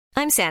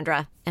I'm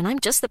Sandra, and I'm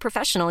just the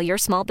professional your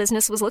small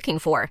business was looking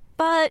for.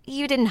 But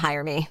you didn't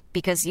hire me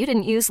because you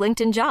didn't use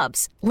LinkedIn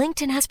Jobs.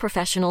 LinkedIn has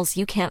professionals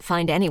you can't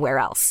find anywhere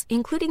else,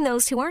 including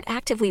those who aren't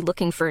actively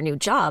looking for a new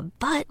job,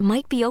 but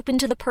might be open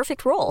to the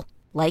perfect role,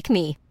 like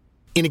me.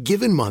 In a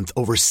given month,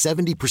 over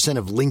 70%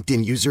 of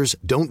LinkedIn users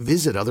don't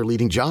visit other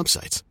leading job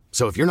sites.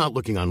 So if you're not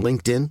looking on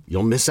LinkedIn,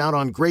 you'll miss out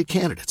on great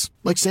candidates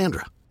like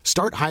Sandra.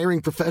 Start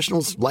hiring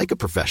professionals like a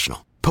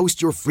professional.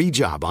 Post your free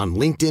job on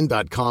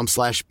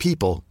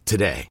linkedin.com/people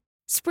today.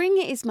 Spring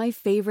is my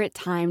favorite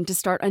time to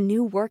start a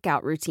new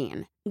workout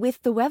routine.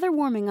 With the weather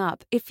warming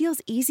up, it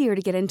feels easier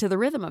to get into the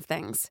rhythm of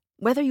things.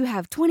 Whether you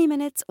have 20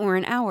 minutes or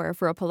an hour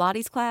for a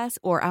Pilates class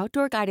or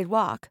outdoor guided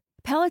walk,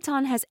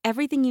 Peloton has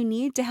everything you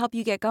need to help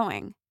you get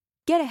going.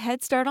 Get a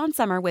head start on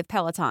summer with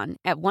Peloton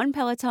at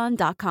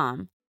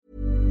onepeloton.com.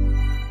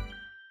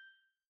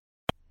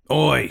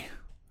 Oi!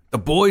 The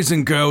boys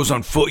and girls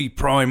on Footy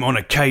Prime on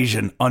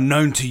occasion are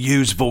known to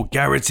use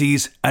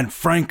vulgarities and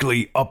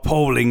frankly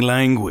appalling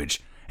language,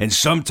 and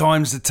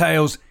sometimes the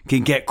tales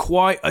can get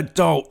quite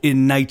adult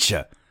in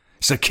nature.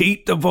 So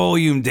keep the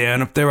volume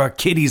down if there are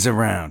kiddies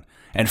around,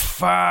 and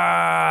thank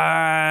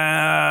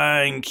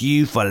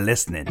you for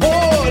listening.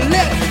 Oh,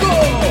 let's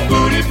go!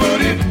 Booty,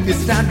 booty,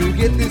 it's time to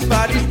get this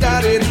party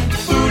started.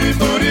 Booty,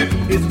 booty,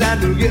 it's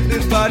time to get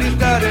this party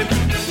started.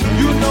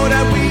 You know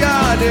that we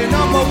are the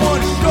number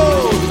one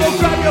show. So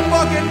grab your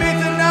fucking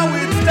mates and now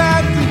it's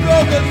time to go.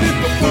 Cause it's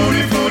the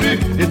booty, booty,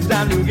 it's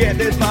time to get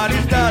this party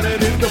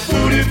started. It's the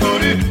booty,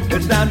 booty,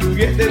 it's time to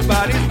get this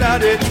party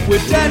started.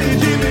 With Danny,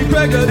 Jimmy,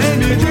 Gregor,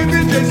 Andy,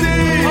 Jimmy, JC.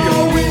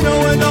 All we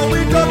know and all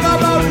we talk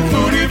about is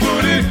booty,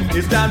 booty.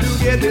 It's time to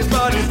get this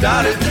party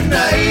started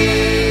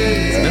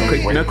tonight.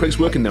 Now Craig's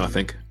working now, I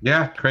think.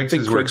 Yeah,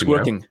 Craig's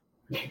working.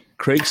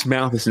 Craig's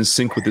mouth is in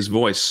sync with his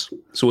voice.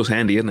 It's always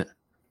handy, isn't it?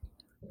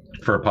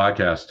 For a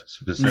podcast,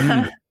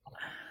 specifically.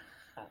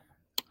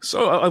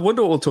 So I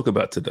wonder what we'll talk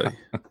about today.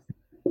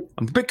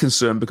 I'm a bit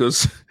concerned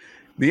because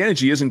the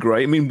energy isn't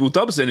great. I mean, well,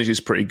 Dub's energy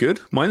is pretty good.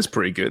 Mine's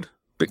pretty good.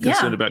 Bit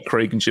concerned about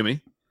Craig and Jimmy.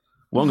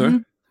 Wonga.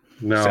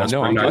 Mm-hmm. No,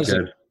 I'm not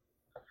good.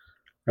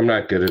 I'm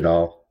not good at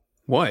all.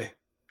 Why?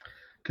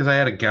 Because I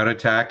had a gout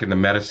attack, and the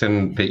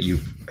medicine that you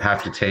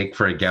have to take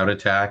for a gout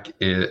attack,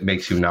 it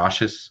makes you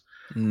nauseous.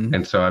 Mm-hmm.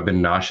 And so I've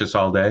been nauseous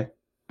all day,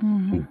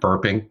 and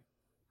burping.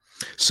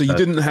 So you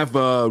didn't have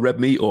red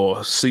meat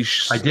or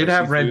seafood? I did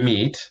have red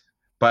meat,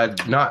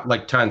 but not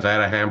like tons. I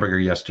had a hamburger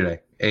yesterday,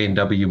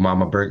 A&W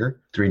Mama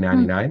Burger,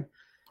 $3.99,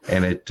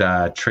 and it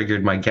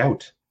triggered my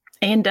gout.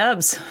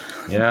 A&Dubs.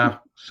 Yeah,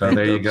 so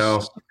there you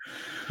go.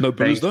 No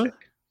booze though?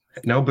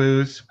 No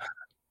booze.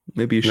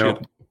 Maybe you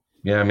should.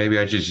 Yeah, maybe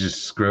I should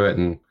just screw it.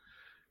 And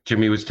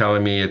Jimmy was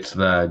telling me it's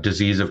the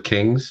disease of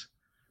kings,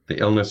 the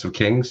illness of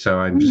kings. So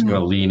I'm just going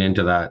to lean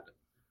into that.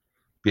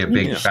 Be a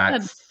big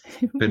fat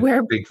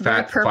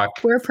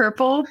fuck. Wear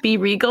purple, be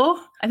regal.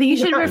 I think you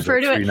should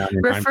refer to it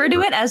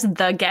as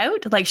the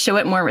gout, like show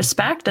it more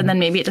respect, and then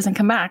maybe it doesn't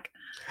come back.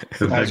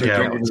 As you're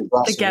drinking your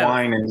glass of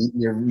wine and eating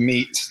your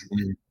meat.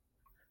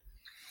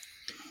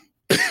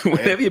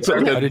 Whatever you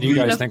put. How did you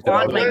guys think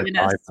that?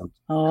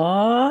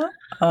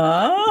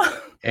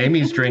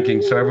 Amy's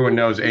drinking, so everyone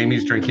knows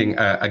Amy's drinking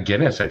a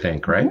Guinness, I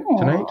think, right?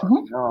 Tonight?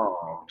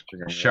 No.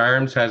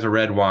 Sharms has a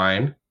red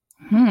wine.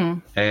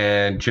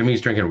 And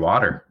Jimmy's drinking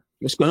water.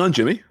 What's going on,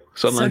 Jimmy?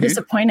 So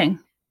disappointing.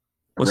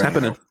 What's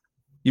happening?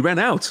 You ran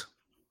out.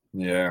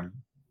 Yeah.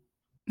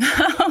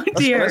 Oh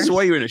dear. That's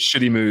why you're in a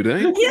shitty mood,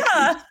 eh?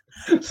 Yeah.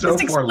 So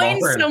this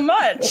explains so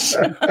much.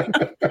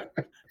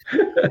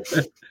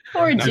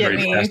 Poor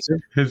Jimmy.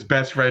 His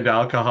best friend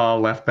alcohol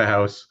left the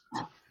house.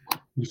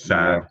 He's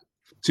sad.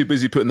 Too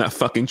busy putting that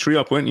fucking tree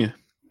up, weren't you?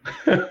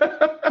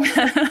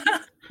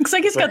 Looks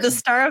like he's got the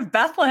Star of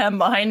Bethlehem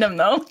behind him,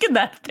 though. Look at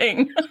that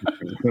thing.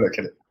 Look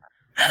at it.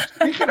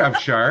 You could have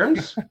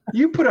Sharms.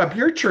 You put up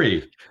your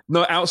tree.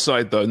 No,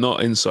 outside though,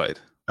 not inside.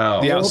 Oh,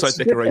 the outside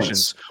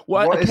decorations.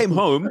 Well, I came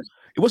home.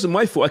 It wasn't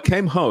my fault. I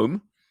came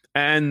home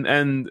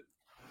and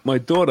my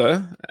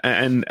daughter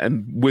and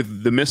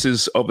with the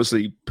missus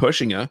obviously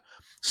pushing her,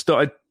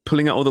 started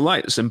pulling out all the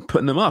lights and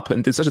putting them up,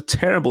 and did such a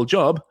terrible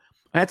job.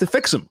 I had to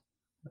fix them.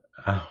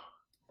 Oh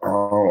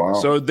wow!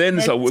 So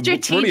then,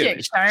 strategic,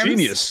 brilliant,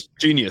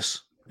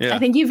 genius. Yeah, I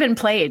think you've been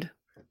played.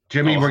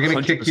 Jimmy, we're going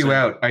to 100%. kick you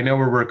out. I know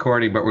we're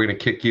recording, but we're going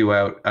to kick you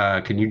out.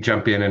 Can you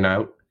jump in and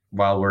out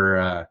while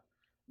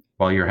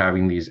you're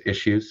having these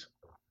issues?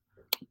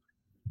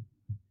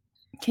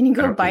 Can you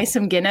go buy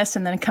some Guinness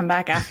and then come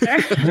back after?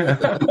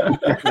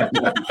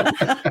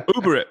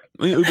 Uber it.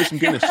 Uber some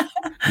Guinness.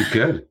 You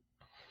could.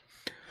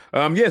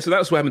 Yeah, so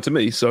that's what happened to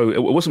me. So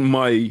it wasn't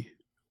my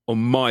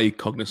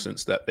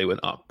cognizance that they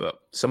went up, but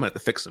someone had to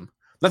fix them.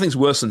 Nothing's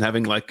worse than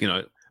having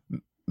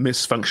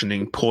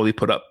misfunctioning, poorly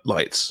put up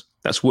lights.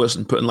 That's worse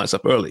than putting lights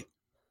up early.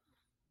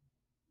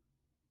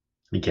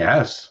 I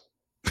guess.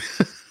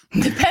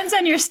 Depends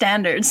on your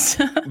standards.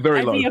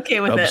 Very low. I'd be okay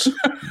with it.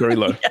 Very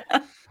low.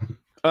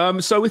 Yeah.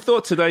 So we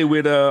thought today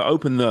we'd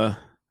open the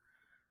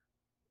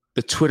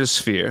Twitter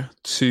sphere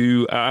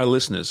to our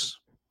listeners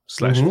 /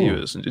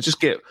 viewers and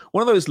just get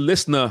one of those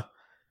listener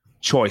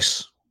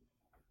choice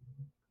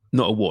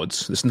not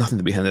awards. There's nothing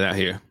to be handed out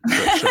here.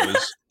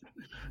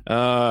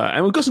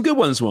 And we've got some good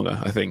ones,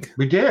 Wonga, I think.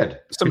 We did.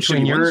 Some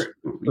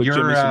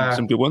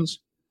good ones.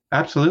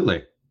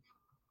 Absolutely.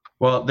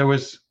 Well,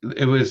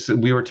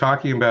 we were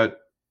talking about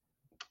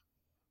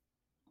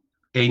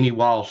Amy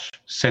Walsh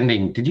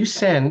did you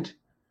send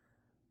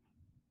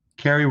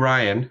Carrie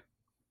Ryan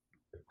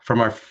from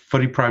our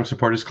Footy Prime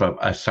Supporters Club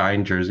a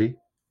signed jersey?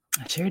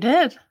 I sure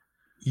did.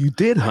 You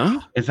did,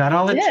 huh? Is that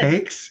all it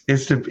takes?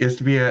 Is to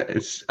be a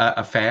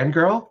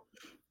fangirl?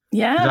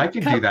 Yeah. I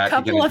could do that. A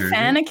couple of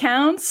fan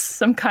accounts,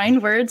 some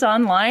kind words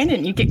online,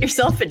 and you get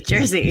yourself a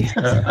jersey.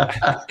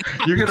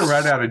 You're going to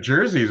run out of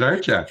jerseys,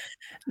 aren't you?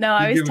 No,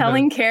 I was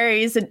telling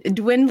Carrie's a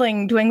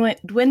dwindling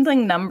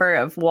number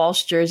of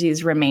Walsh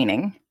jerseys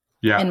remaining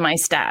in my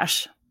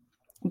stash.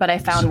 But I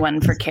found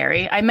one for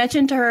Carrie. I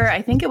mentioned to her,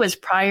 I think it was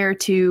prior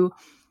to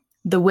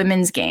the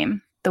women's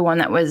game, the one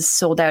that was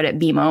sold out at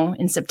BMO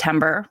in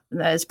September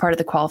as part of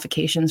the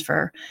qualifications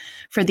for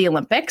the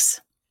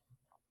Olympics.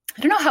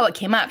 I don't know how it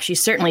came up. She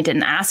certainly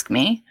didn't ask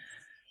me,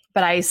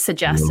 but I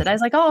suggested, I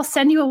was like, oh, I'll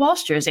send you a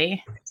Walsh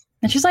jersey.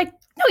 And she's like,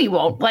 no, you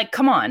won't. Like,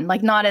 come on.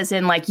 Like, not as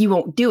in like, you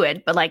won't do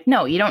it, but like,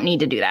 no, you don't need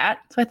to do that.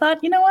 So I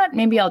thought, you know what?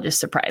 Maybe I'll just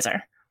surprise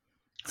her.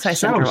 So I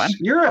sent her one.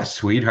 You're a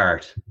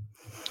sweetheart.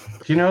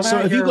 Do you know that? So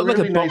have you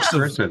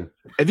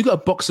got a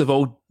box of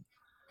old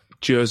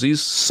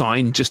jerseys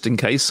signed just in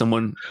case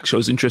someone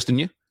shows interest in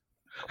you?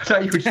 I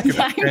thought you were just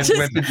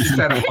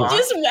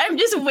I'm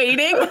just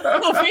waiting,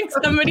 hoping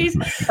somebody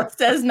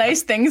says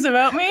nice things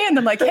about me, and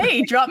then like,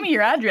 hey, drop me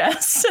your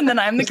address, and then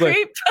I'm the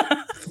creep.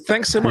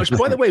 Thanks so much.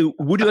 By the way,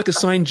 would you like a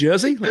signed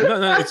jersey? Like,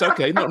 no, it's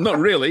okay. Not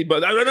really,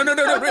 but no,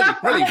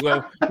 really.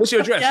 Well, what's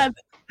your address? Yeah,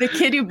 the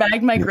kid who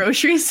bagged my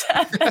groceries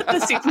at the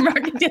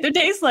supermarket the other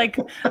day is like,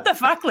 what the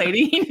fuck,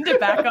 lady? You need to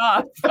back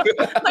off.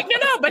 I'm like,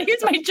 no, but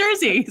here's my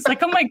jersey. He's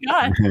like, oh my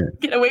God,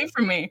 get away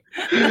from me.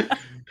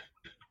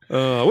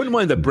 I wouldn't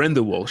mind a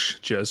Brenda Walsh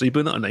jersey,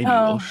 but not an Amy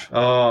Walsh.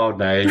 Oh,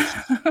 nice.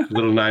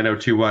 Little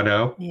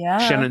 90210. Yeah.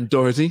 Shannon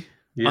Doherty.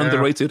 Yeah.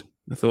 Underrated,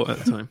 I thought at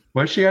the time.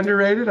 Was she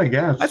underrated? I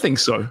guess. I think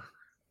so.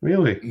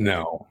 Really?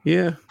 No.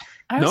 Yeah.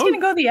 I was going to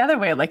go the other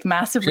way, like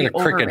massively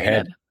overrated.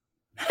 Head.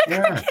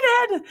 Cricket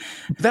head.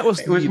 That was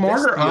it was more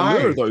her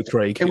eyes, though,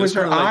 Craig. It was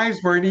her eyes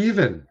weren't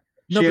even.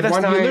 No, but that's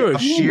the allure.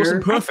 She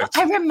wasn't perfect.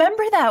 I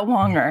remember that,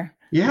 Wonger.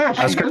 Yeah,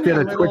 I was going to get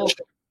a quick.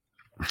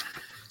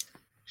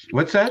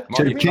 What's that?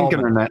 She had a kink in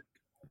her neck.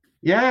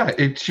 Yeah,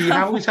 she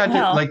always had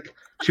to like.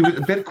 She was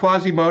a bit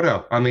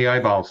Quasimodo on the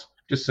eyeballs.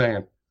 Just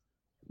saying.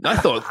 I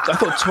thought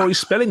Tori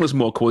Spelling was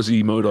more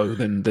Quasimodo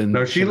than.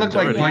 No, she looked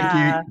like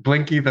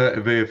Blinky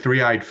the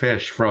three-eyed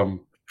fish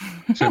from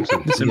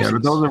Simpsons. Yeah,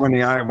 but those are when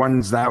the eye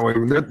one's that way.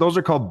 Those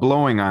are called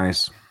blowing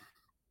eyes.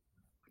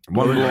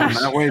 One blowing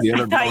that way, the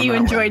other. I thought you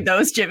enjoyed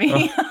those,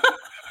 Jimmy.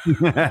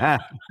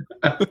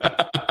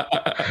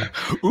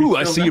 Ooh,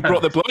 I see you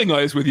brought the blowing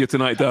eyes with you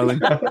tonight, darling.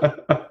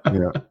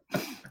 Yeah.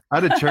 I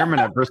had a chairman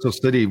at Bristol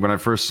City when I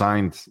first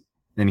signed,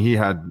 and he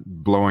had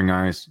blowing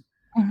eyes.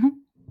 Mm-hmm.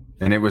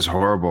 And it was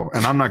horrible.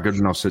 And I'm not good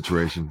in those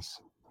situations.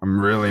 I'm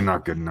really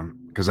not good in them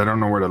because I don't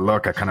know where to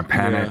look. I kind of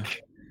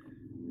panic.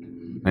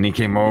 Yeah. And he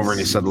came over and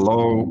he said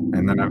hello.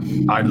 And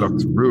then I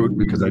looked rude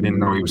because I didn't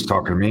know he was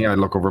talking to me. I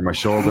look over my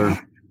shoulder.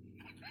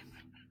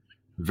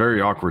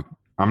 Very awkward.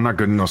 I'm not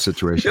good in those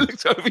situations. You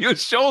looked over your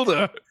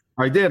shoulder.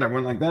 I did. I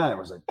went like that. I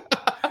was like,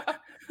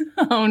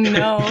 oh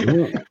no.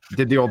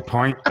 Did the old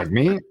point like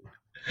me?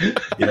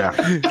 Yeah.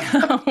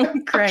 Oh,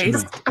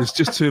 Christ. There's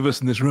just two of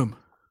us in this room.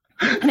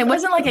 And it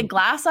wasn't like a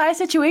glass eye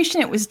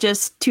situation. It was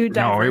just two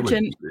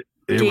divergent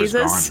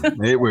gazes.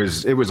 It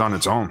was on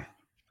its own.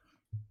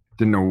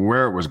 Didn't know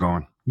where it was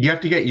going. You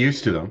have to get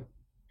used to them.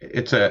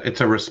 It's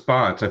a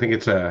response. I think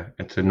it's a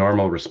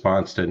normal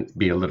response to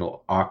be a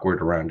little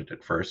awkward around it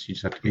at first. You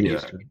just have to get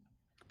used to it.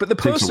 But the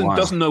person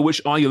doesn't know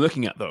which eye you're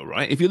looking at, though,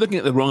 right? If you're looking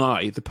at the wrong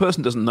eye, the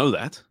person doesn't know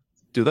that,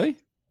 do they?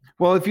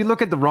 Well, if you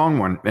look at the wrong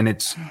one and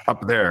it's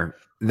up there,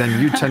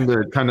 then you tend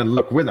to kind of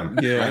look with them.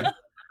 Yeah.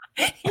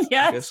 Right?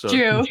 Yeah, it's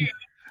true.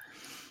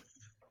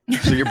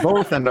 So you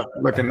both end up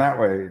looking that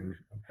way.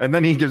 And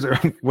then he gives her,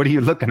 what are you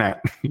looking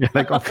at? You're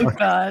like, oh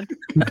God.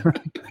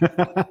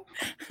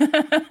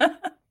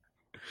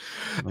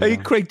 Hey,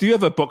 Craig, do you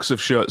have a box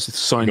of shirts,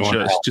 signed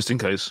shirts, just in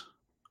case?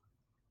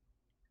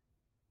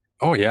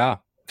 Oh, yeah.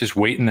 Just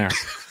waiting there.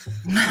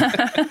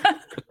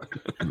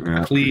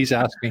 Please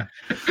ask me.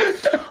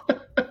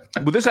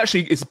 Well, this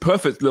actually is a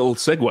perfect little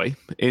segue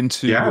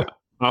into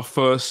our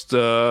first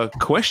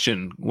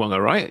question,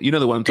 Wonga, right? You know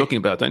the one I'm talking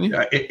about, don't you?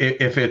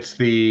 If it's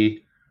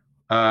the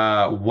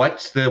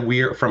what's the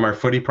weird from our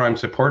Footy Prime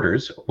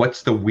supporters,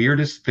 what's the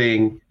weirdest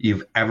thing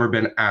you've ever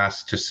been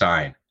asked to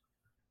sign?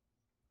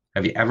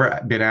 Have you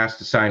ever been asked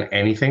to sign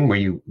anything? Were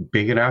you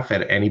big enough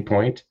at any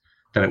point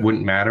that it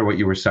wouldn't matter what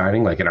you were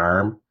signing, like an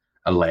arm,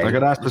 a leg? I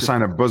got asked to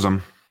sign a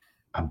bosom.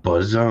 A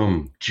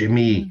bosom,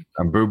 Jimmy.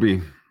 A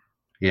boobie.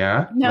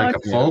 Yeah, no, like a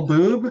full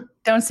boob.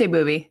 Don't say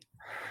boobie.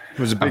 It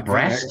was a big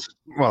breast.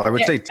 Well, I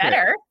would say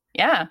better.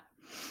 Yeah.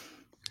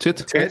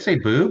 Tit. Can't say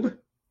boob.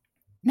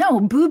 No,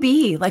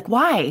 boobie. Like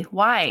why?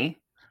 Why?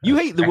 You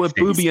hate the word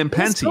booby and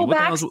panty.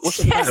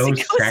 What's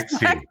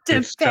back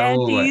to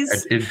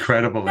panties.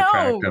 Incredible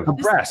attractive. A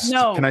breast.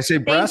 No. Can I say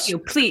breast? Thank you.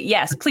 Please,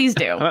 yes, please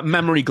do.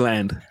 Mammary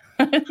gland.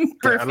 A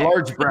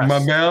large breast.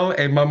 Mamelle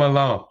et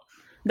mamelon.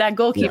 That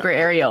goalkeeper,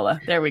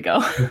 Areola. There we go.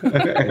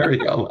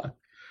 Areola.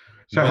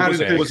 So how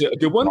did was it a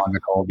good one?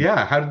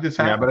 Yeah, how did this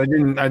happen? Yeah, but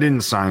I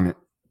didn't sign it.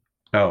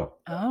 Oh.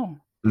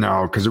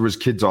 No, because there was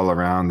kids all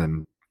around,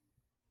 and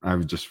I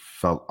just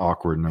felt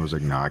awkward, and I was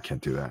like, no, I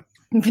can't do that.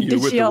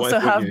 Did she also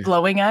have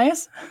glowing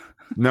eyes?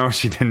 No,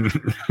 she didn't.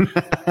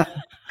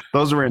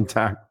 Those were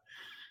intact.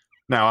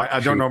 Now, I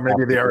don't know,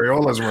 maybe the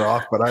areolas were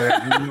off, but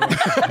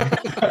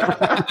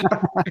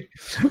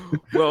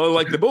well,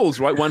 like the balls,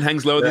 right? One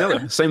hangs lower than the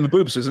other. Same with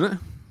boobs, isn't it?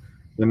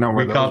 No,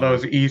 we call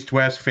those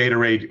east-west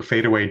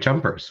fadeaway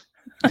jumpers.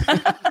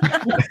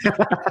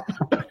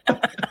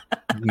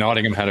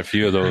 Nottingham had a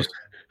few of those.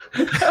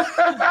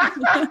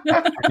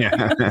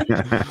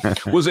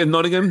 Was it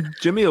Nottingham,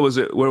 Jimmy, or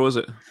where was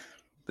it?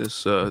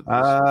 This it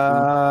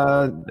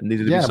was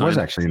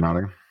actually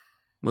Nottingham.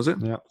 Was it?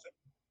 Yeah.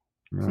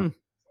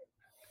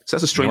 So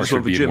that's a strange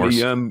one for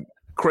Jimmy.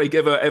 Craig,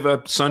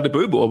 ever signed a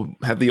boob or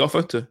had the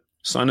offer to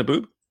sign a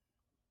boob?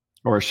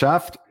 Or a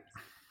shaft?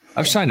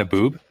 I've signed a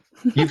boob.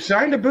 You've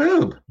signed a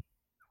boob?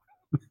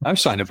 I've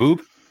signed a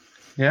boob.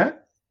 Yeah?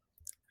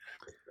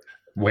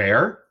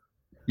 Where?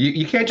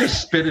 You can't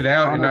just spit it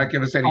out and not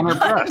give us any. On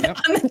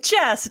the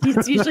chest.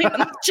 It's usually on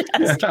the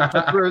chest.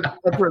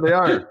 That's where they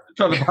are.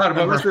 It's on the bottom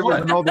of her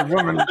foot. An older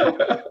woman.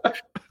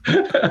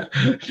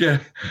 Yeah,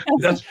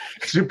 that's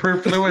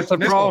superfluous. The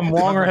problem,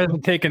 Wonger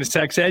hasn't taken a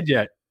sex ed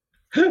yet.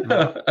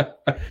 But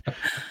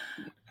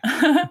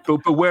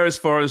where, as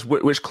far as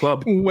which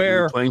club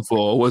were you playing for,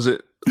 or was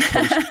it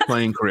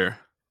post-playing career?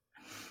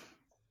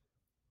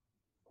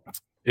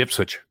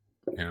 Ipswich.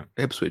 Yeah,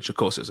 Ipswich. Of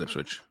course, it's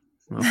Ipswich.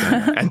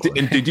 Okay. And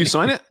did you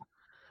sign it,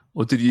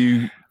 or did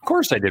you? Of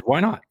course, I did.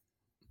 Why not?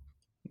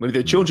 Maybe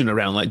there are children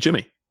around, like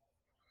Jimmy.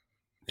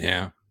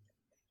 Yeah.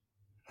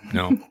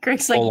 No.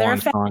 Greg's like they're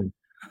fine.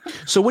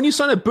 So when you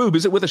sign a boob,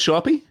 is it with a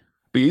Sharpie?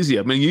 Be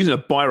easier. I mean, using a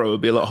biro would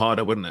be a lot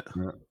harder, wouldn't it?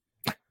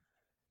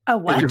 Oh,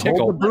 what? Did you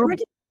hold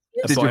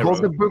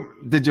the boob?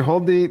 Did you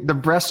hold the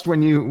breast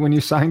when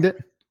you signed it?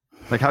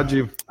 Like, how'd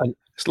you?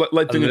 It's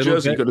like doing a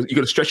jersey. You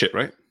got to stretch it,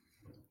 right?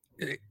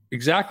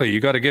 Exactly.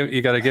 You got to give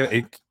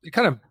it. You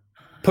kind of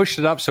pushed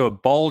it up so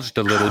it bulged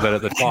a little bit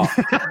at the top.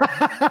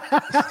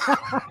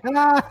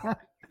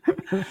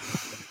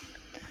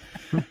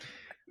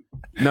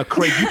 Now,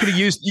 Craig, you could have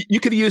used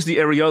the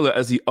areola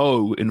as the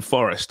O in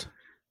Forest.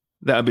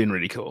 That would have been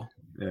really cool.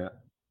 Yeah.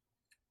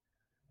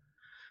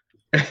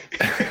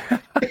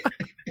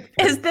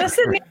 Is this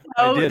a new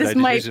low? This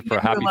might be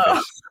a new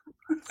low.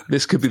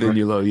 This could be the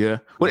new low, yeah.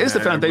 Well, it's the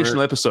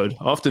foundational episode.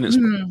 Often it's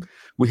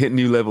we hit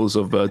new levels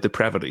of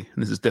depravity,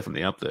 and this is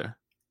definitely up there.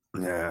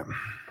 Yeah.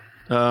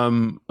 I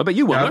bet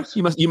you won.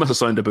 You must have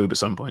signed a boob at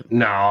some point.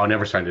 No, I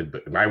never signed a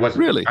boob. I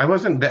wasn't really. I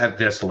wasn't at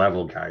this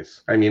level,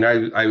 guys. I mean,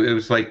 it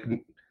was like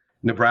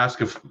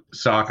Nebraska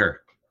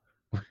soccer.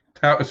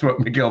 That was what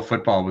McGill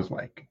football was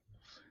like.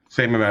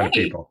 Same amount of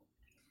people.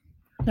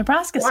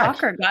 Nebraska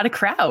soccer got a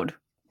crowd.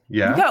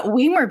 Yeah. You got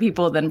way more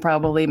people than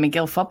probably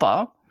McGill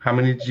football. How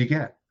many did you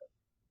get?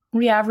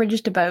 We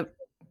averaged about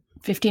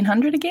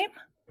 1,500 a game.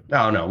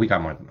 No, we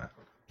got more than that.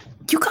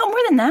 You got more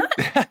than that?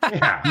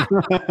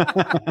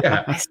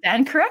 Yeah. I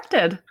stand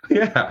corrected.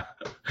 Yeah.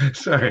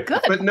 Sorry.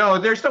 Good. But no,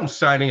 there's no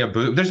signing a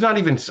boob. There's not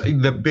even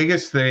the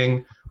biggest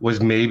thing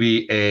was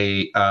maybe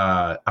a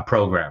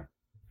program.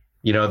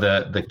 You know,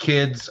 the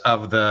kids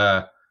of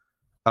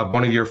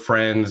one of your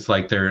friends,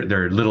 like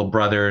their little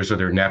brothers or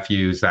their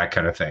nephews, that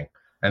kind of thing.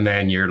 And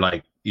then you're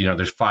like, you know,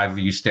 there's 5 of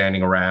you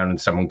standing around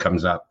and someone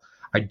comes up.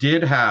 I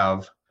did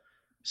have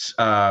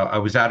I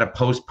was at a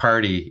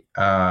post-game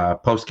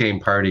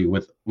party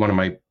with one of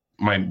my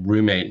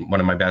roommate, one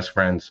of my best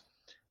friends,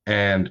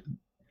 and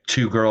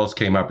 2 girls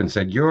came up and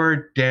said,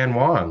 "You're Dan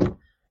Wong.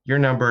 You're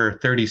number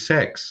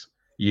 36.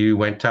 You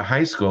went to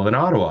high school in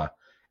Ottawa."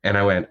 And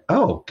I went,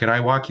 "Oh, can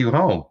I walk you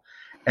home?"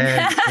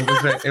 And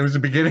it was the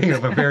beginning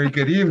of a very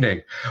good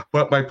evening.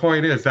 But my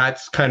point is,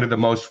 that's kind of the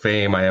most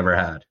fame I ever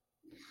had.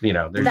 You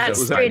know,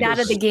 that's straight out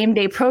of the game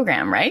day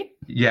program, right?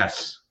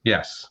 Yes.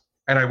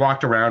 And I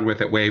walked around with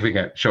it, waving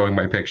it, showing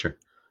my picture.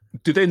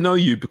 Do they know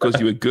you because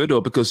you were good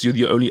or because you're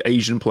the only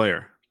Asian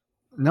player?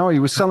 No, he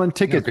was selling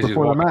tickets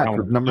before the match.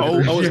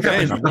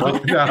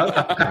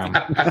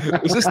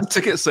 Was this the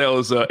ticket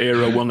sales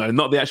era, Wongo,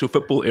 not the actual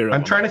football era?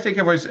 I'm trying to think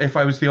if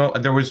I was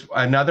there was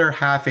another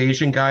half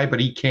Asian guy,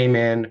 but he came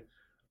in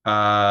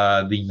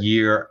the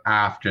year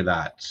after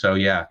that. So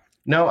yeah,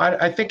 no,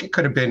 I think it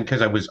could have been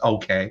because I was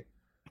okay.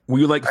 Were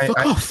you like,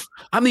 fuck off?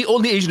 I'm the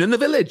only Asian in the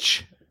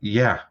village.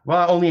 Yeah,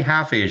 well, only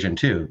half Asian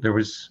too. There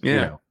was, you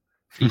know,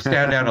 he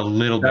stand out a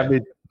little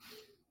bit.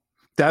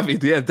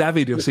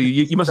 David. So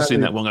you must have seen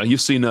that one. You've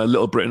seen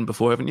Little Britain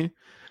before, haven't you?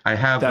 I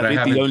have. David,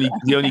 but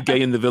the only gay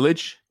in the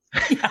village.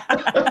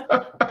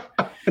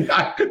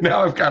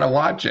 Now I've got to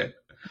watch it.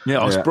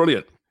 Yeah, it's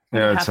brilliant.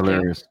 Yeah, it's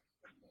hilarious.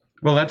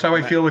 Well, that's how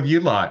I feel with you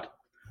lot.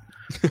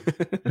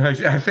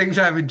 Things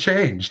haven't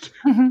changed.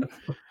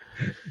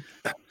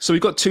 So we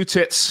got 2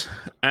 tits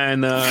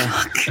and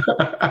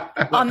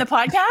on the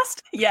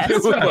podcast. Yes,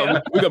 we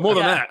got more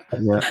than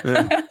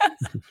that.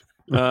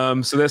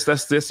 Yeah. So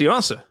that's the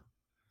answer.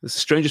 It's the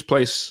strangest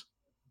place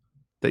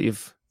that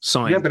you've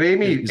signed. Yeah, but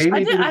Amy,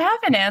 I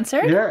haven't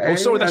answered. Yeah. Oh,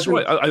 sorry, that's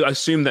right. I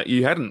assumed that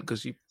you hadn't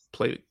because you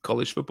played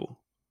college football.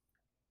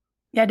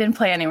 Yeah, I didn't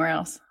play anywhere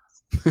else.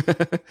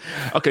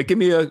 Okay, give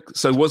me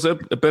so was there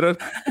a better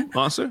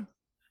answer?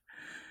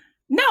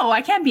 No,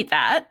 I can't beat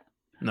that.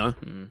 No.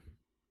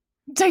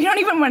 So you don't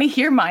even want to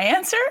hear my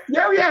answer?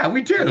 Yeah,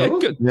 we do. Yeah,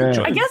 good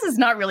job. I guess it's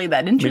not really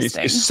that interesting.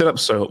 I mean, it's set up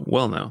so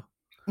well now.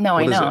 No,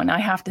 I know. And I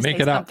have to say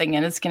something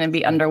and it's going to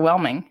be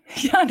underwhelming.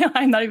 Yeah, no,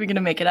 I'm not even going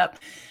to make it up.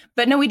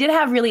 But no, we did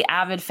have really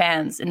avid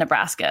fans in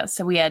Nebraska.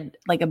 So we had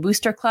like a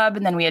booster club,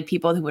 and then we had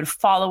people who would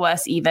follow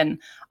us even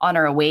on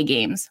our away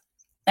games.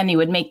 And he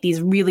would make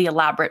these really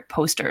elaborate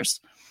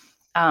posters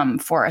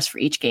for us for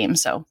each game.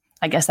 So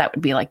I guess that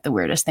would be like the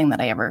weirdest thing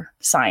that I ever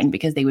signed,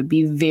 because they would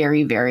be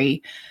very,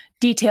 very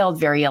detailed,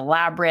 very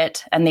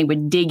elaborate, and they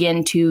would dig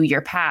into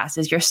your past,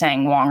 as you're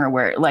saying, Wonger,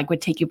 where it like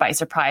would take you by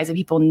surprise if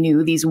people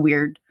knew these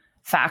weird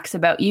facts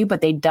about you, but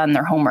they'd done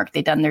their homework,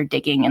 they'd done their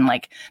digging, and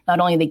like not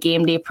only the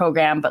game day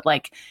program, but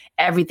like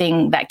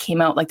everything that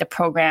came out, like the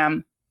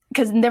program,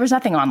 because there was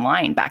nothing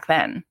online back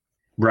then.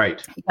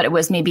 Right. But it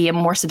was maybe a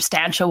more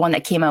substantial one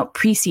that came out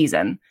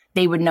preseason.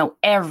 They would know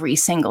every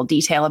single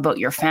detail about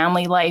your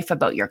family life,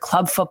 about your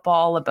club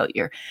football,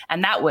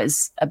 and that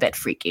was a bit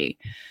freaky.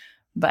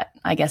 But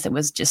I guess it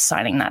was just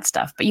signing that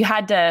stuff. But you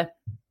had to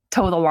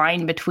toe the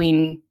line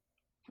between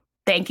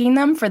thanking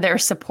them for their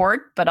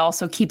support, but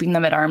also keeping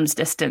them at arm's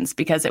distance,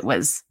 because it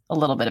was a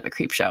little bit of a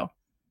creep show.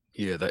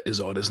 Yeah, that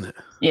is odd, isn't it?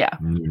 Yeah.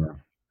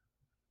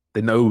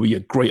 They know your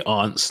great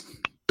aunt's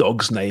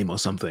dog's name or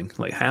something.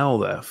 Like, how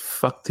the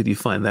fuck did you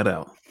find that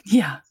out?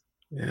 Yeah.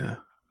 Yeah.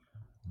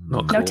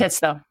 Not cool. No tits,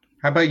 though.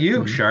 How about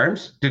you,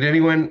 Sharms? Did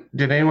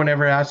anyone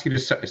ever ask you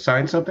to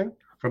sign something?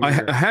 I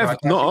have,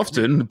 not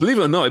often. Believe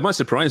it or not, it might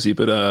surprise you,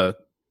 but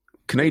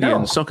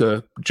Canadian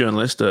soccer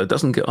journalist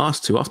doesn't get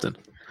asked too often.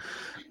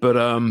 But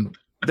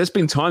there's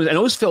been times, and it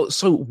always felt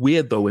so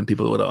weird though when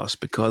people would ask,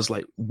 because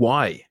like,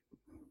 why?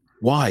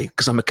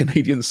 Because I'm a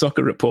Canadian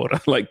soccer reporter.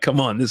 Like, come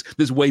on,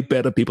 there's way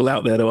better people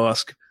out there to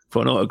ask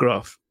for an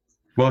autograph.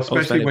 Well,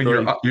 especially when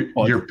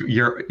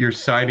you're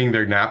signing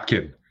their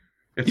napkin.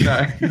 It's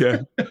not,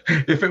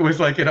 if it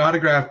was like an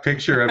autographed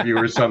picture of you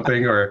or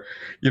something, or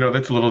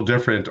that's a little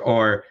different.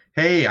 Or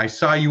hey, I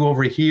saw you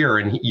over here,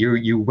 and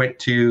you went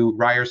to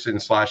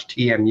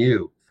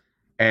Ryerson/TMU,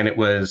 and it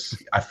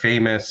was a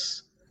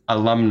famous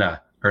alumna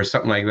or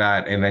something like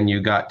that, and then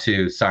you got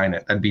to sign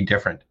it. That'd be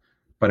different.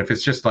 But if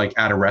it's just like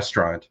at a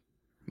restaurant,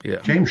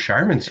 James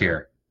Sharman's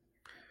here.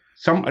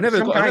 I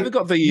never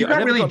got the. You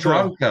got really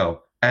drunk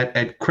though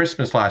at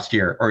Christmas last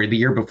year or the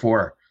year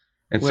before.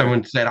 And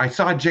someone said, I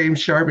saw James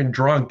Sharman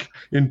drunk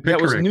in Pickering.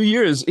 That was New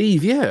Year's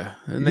Eve, yeah.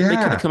 And they could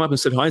have come up and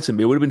said hi to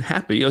me. I would have been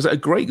happy. It was a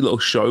great little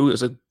show. It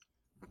was a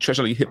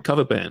treasury hip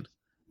cover band.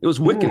 It was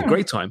wicked,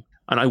 great time.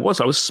 And I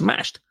was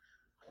smashed.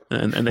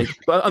 And they,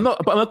 but I'm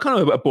kind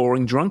of a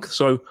boring drunk.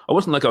 So I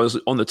wasn't like I was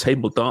on the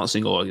table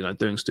dancing or,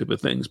 doing stupid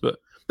things. But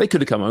they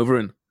could have come over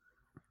and,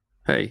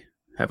 hey,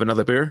 have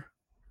another beer?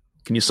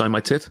 Can you sign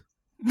my tit?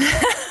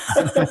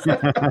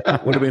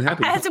 Would have been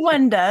happy. As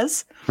one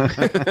does.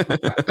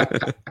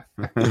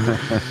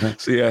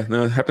 So yeah,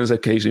 no, it happens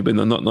occasionally, but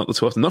not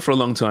too often. Not for a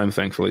long time,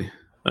 thankfully.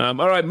 All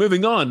right,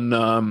 moving on.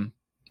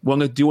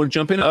 Wonger, do you want to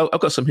jump in? I've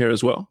got some here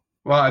as well.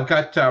 Well, I've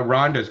got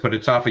Rhonda's, but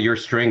it's off of your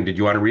string. Did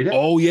you want to read it?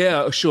 Oh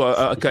yeah, sure.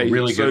 Okay,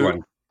 really good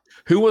one.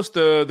 Who was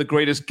the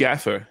greatest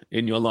gaffer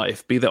in your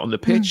life? Be that on the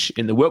pitch,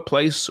 in the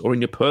workplace, or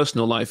in your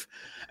personal life?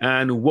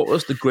 And what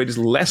was the greatest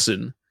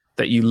lesson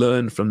that you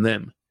learned from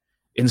them?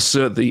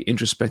 Insert the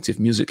introspective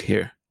music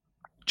here.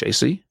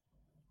 JC,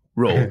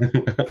 roll.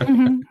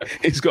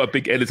 He's got a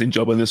big editing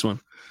job on this one.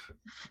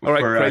 All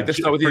right, Craig, let's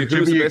start with you.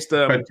 Who's the best?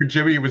 But for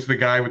Jimmy, it was the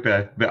guy with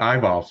the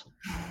eyeballs.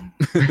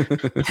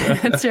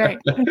 That's right.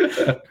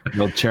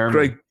 No chairman.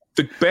 Craig,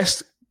 the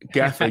best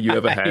gaffer you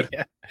ever had?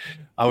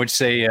 I would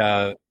say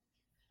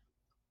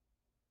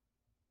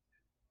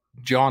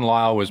John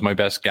Lyle was my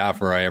best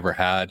gaffer I ever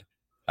had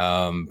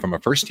from a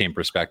first team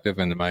perspective,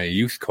 and my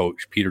youth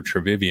coach, Peter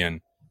Trevivian,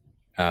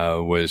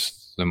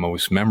 was the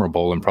most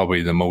memorable and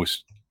probably the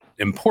most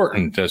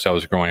important as I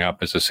was growing up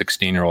as a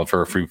 16-year-old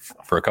for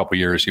a couple of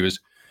years. He was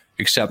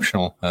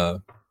exceptional,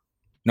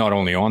 not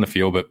only on the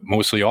field, but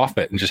mostly off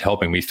it, and just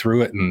helping me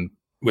through it, and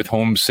with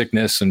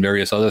homesickness and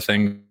various other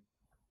things.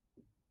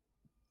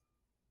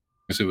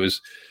 It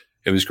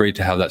was great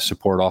to have that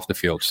support off the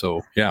field.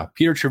 So yeah,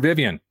 Peter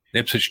Trevivian,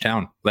 Ipswich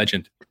Town,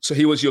 legend. So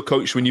he was your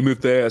coach when you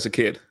moved there as a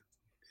kid,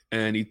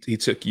 and he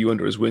took you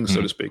under his wing,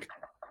 so to speak.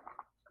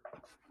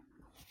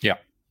 Yeah.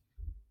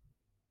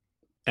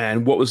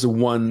 And what was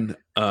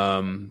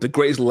the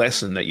greatest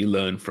lesson that you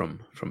learned from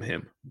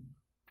him?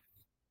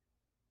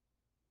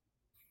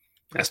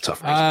 That's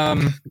tough.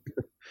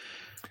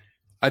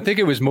 I think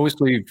it was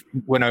mostly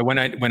when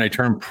I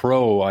turned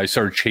pro, I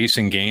started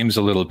chasing games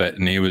a little bit,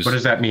 and he was. What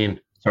does that mean?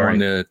 Sorry,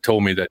 that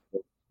told me that.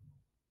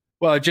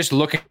 Well, just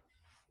looking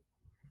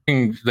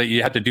that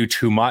you had to do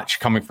too much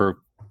coming for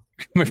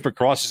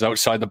crosses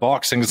outside the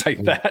box, things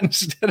like that.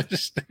 Instead of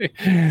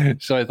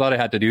so I thought I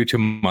had to do too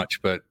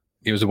much, but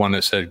he was the one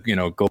that said,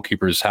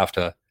 goalkeepers have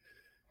to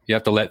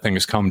let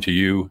things come to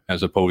you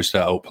as opposed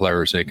to out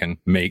players. They can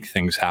make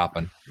things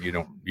happen. You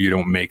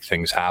don't make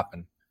things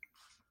happen.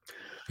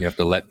 You have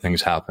to let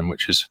things happen,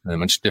 which is a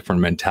much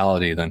different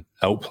mentality than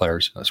out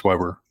players. That's why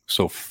we're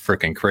so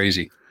freaking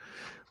crazy.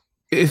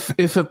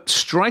 If a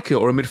striker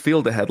or a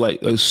midfielder had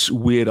like those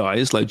weird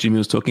eyes, like Jimmy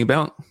was talking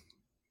about,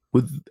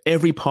 would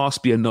every pass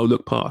be a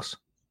no-look pass?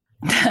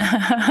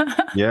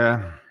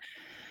 Yeah.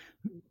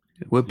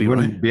 It would be. You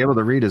wouldn't be able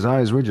to read his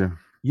eyes, would you?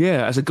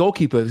 Yeah, as a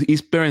goalkeeper,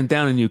 he's bearing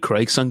down on you,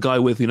 Craig. Some guy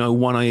with,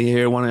 one eye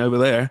here, one eye over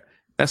there.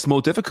 That's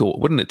more difficult,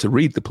 wouldn't it, to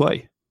read the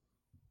play?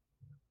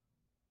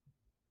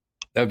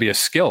 That'd be a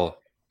skill.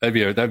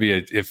 That'd be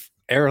if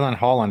Erling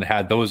Haaland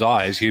had those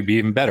eyes, he'd be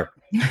even better.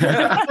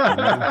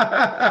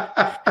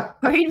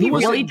 Or he'd be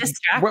really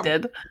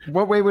distracted.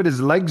 What way would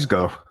his legs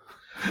go?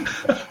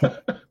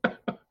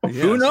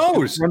 Who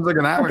knows? When's it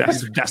gonna happen?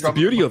 That's the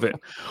beauty of it.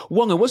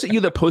 Wonga, was it you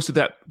that posted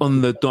that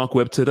on the dark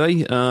web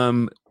today?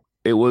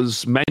 It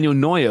was Manuel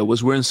Neuer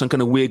was wearing some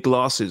kind of weird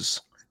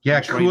glasses.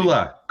 Yeah,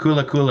 Kula,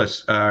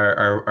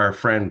 our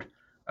friend,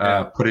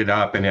 put it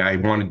up, and I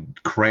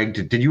wanted Craig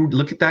to. Did you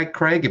look at that,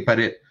 Craig? But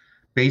it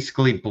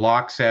basically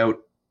blocks out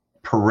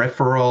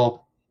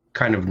peripheral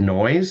kind of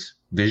noise,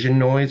 vision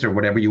noise, or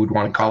whatever you would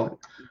want to call it.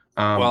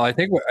 Well, I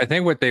think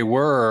what they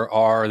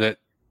are that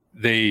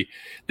they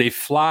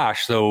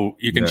flash, so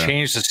you can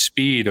change the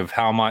speed of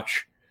how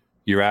much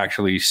you're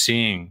actually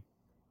seeing.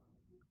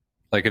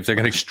 Like if they're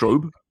going to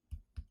strobe.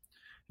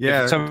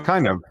 Yeah,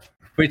 kind of.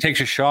 Somebody takes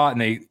a shot,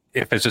 and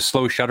if it's a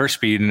slow shutter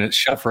speed and it's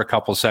shut for a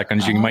couple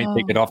seconds, you might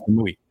take it off the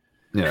movie.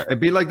 Yeah, it'd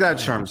be like that,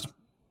 Sharms.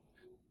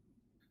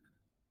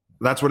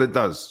 That's what it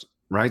does,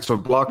 right? So it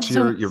blocks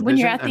your vision. When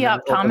you're at the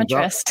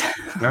optometrist.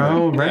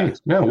 Oh,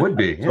 right. No, it would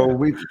be. Yeah. So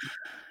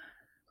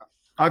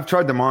I've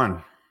tried them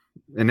on,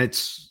 and I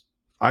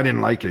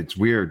didn't like it. It's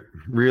weird,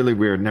 really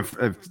weird. And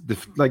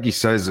if like he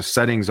says, the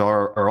settings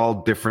are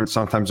all different.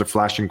 Sometimes they're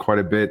flashing quite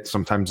a bit.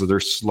 Sometimes they're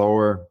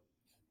slower.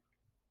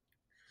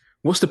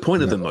 What's the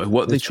point of them, though?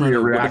 What are they trying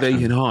to? What do they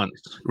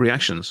enhance?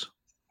 Reactions. I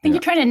think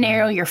you're trying to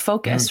narrow your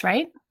focus,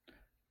 right?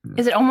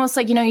 Is it almost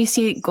like you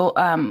see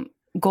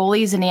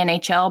goalies in the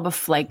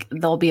NHL? Like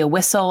there'll be a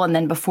whistle, and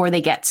then before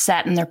they get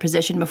set in their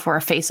position before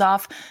a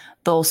face-off,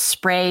 they'll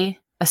spray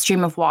a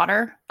stream of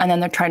water, and then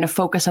they're trying to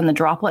focus on the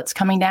droplets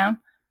coming down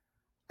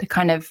to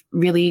kind of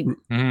really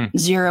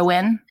zero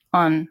in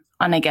on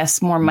I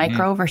guess more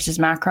micro versus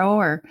macro,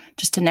 or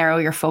just to narrow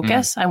your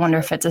focus. I wonder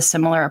if it's a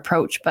similar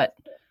approach, but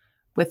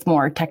with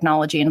more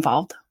technology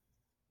involved.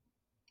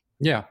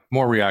 Yeah,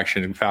 more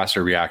reaction and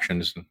faster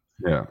reactions.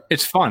 Yeah,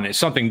 it's fun. It's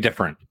something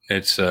different.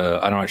 It's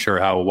I'm not sure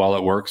how well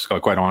it works.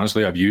 Quite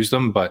honestly, I've used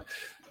them, but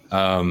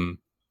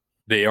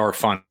they are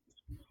fun.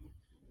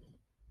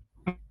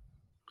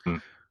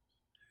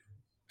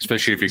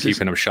 Especially if you're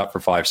keeping them shut for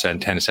 5,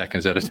 10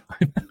 seconds at a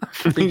time.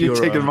 You're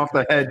taking them off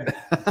the head.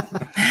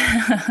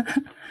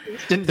 I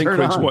think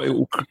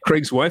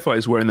Craig's Wi-Fi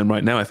is wearing them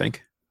right now, I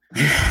think.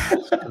 Yeah.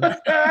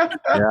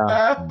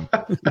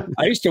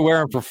 I used to wear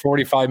them for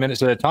 45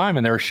 minutes at a time,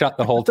 and they were shut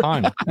the whole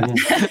time.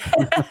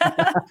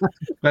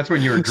 That's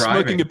when you were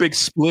driving. Smoking a big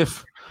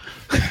spliff.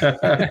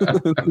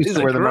 These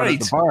are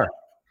great. At the bar.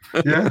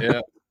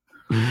 Yeah.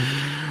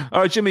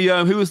 All right, Jimmy,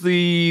 who was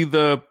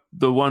the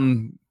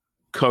one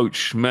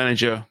coach,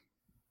 manager,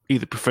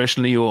 either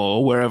professionally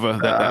or wherever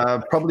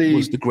that probably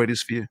was the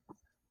greatest for you?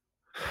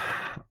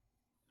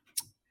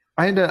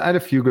 I had a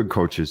few good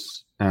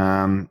coaches.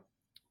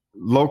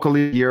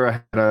 Locally here,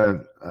 I had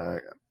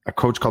a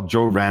coach called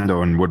Joe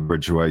Rando in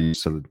Woodbridge, who I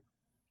used to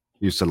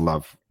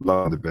love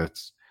the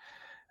bits.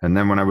 And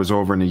then when I was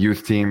over in the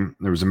youth team,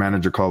 there was a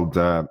manager called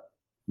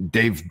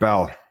Dave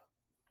Bell.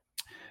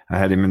 I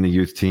had him in the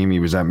youth team.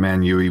 He was at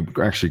Man U. He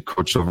actually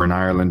coached over in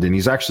Ireland, and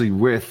he's actually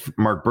with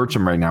Mark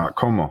Bircham right now at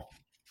Como.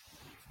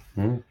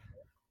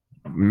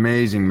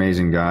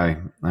 Amazing guy.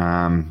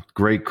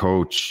 Great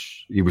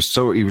coach. He was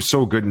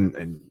so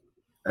good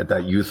at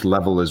that youth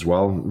level as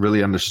well.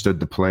 Really understood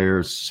the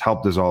players,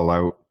 helped us all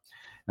out.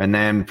 And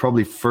then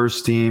probably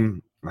first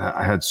team,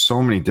 I had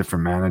so many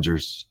different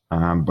managers,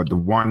 but the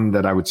one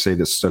that I would say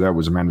that stood out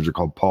was a manager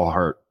called Paul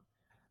Hart,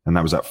 and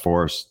that was at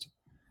Forest.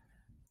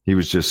 He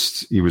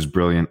was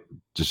brilliant.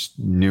 Just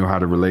knew how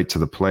to relate to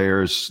the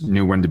players,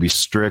 knew when to be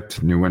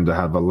strict, knew when to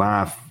have a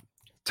laugh.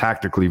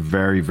 Tactically,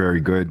 very, very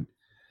good.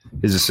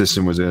 His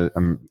assistant was a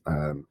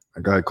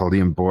guy called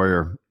Ian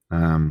Boyer,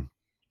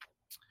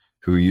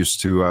 who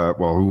used to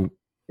who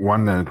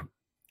won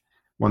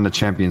the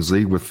Champions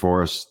League with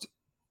Forest.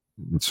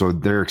 And so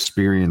their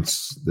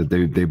experience that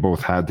they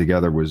both had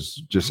together was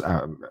just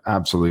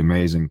absolutely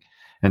amazing.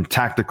 And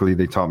tactically,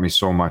 they taught me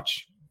so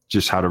much,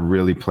 just how to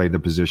really play the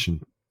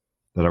position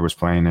that I was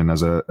playing in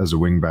as a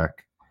wing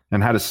back,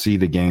 and how to see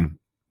the game.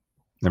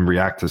 and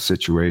react to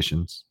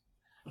situations.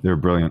 They're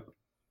brilliant.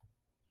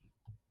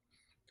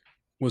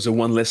 Was there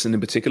one lesson in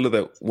particular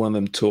that one of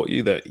them taught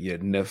you that you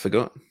never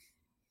forgot?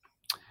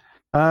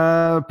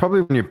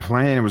 Probably when you're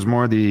playing, it was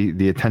more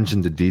the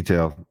attention to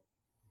detail,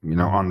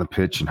 on the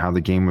pitch and how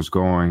the game was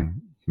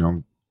going.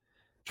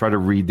 Try to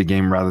read the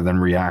game rather than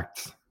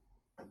react.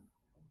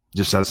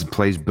 Just as the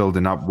play's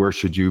building up, where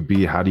should you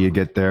be? How do you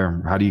get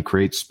there? How do you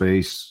create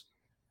space?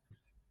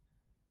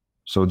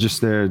 So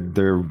just their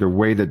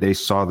way that they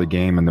saw the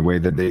game and the way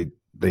that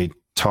they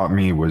taught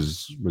me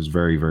was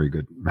very, very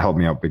good. It helped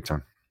me out big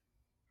time.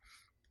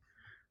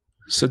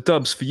 So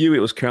Dubs, for you, it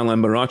was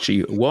Caroline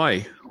Marachi.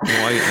 Why?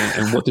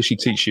 And what did she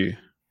teach you?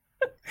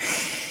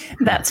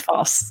 That's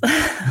false.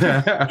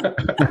 That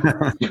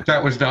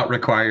was not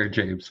required,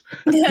 James.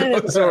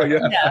 Oh, sorry,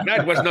 yeah.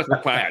 That was not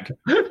required.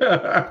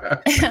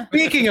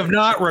 Speaking of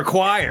not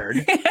required,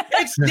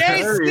 it's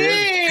JC.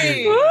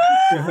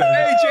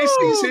 Hey,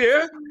 JC's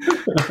here.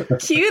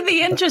 Cue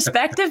the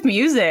introspective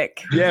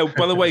music. Yeah,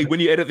 by the way, when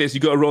you edit this, you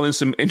got to roll in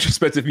some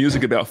introspective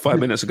music about 5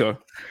 minutes ago.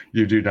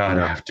 You do not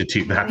have to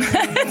do that.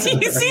 Do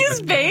you see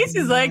his face?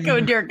 He's like, oh,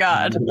 dear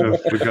God.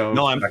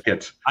 No,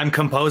 I'm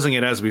composing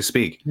it as we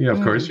speak. Yeah,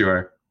 of course you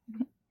are.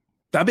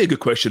 That'd be a good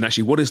question,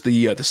 actually. What is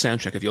the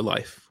soundtrack of your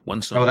life?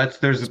 One song. Oh,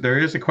 there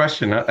is a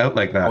question out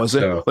like that. Oh, is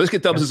it? Well, let's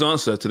get Dubs'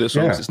 answer to this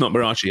one. It's not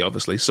Marachi,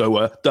 obviously.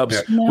 So,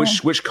 Dubs,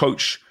 which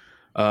coach,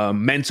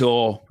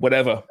 mentor,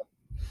 whatever,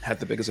 had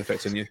the biggest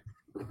effect on you?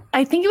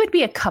 I think it would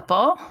be a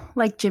couple,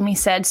 like Jimmy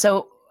said.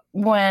 So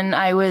when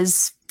I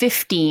was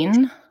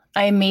 15,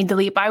 I made the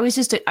leap. I was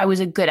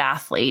a good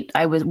athlete.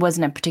 I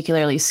wasn't a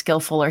particularly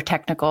skillful or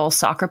technical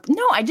soccer.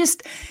 No,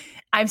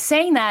 I'm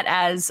saying that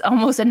as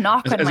almost a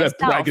knock on myself.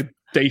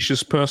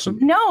 Braggadocious person?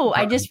 No,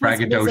 I just was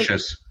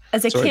braggadocious.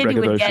 As a kid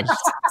who would get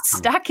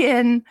stuck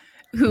in,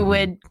 who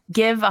would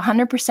give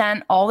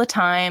 100% all the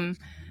time.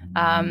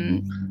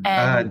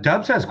 And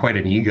Dubs has quite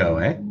an ego,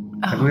 eh?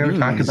 Have we ever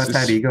talked about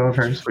that ego of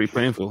hers? It's pretty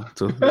painful.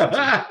 Actually,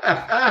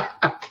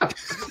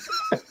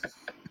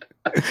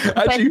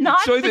 but not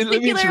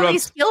particularly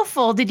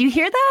skillful. Did you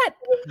hear that?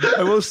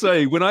 I will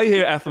say, when I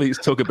hear athletes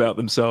talk about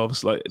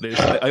themselves like this,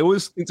 I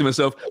always think to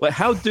myself, like,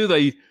 how do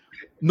they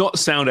not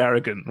sound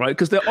arrogant, right?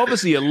 Because they're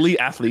obviously elite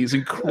athletes,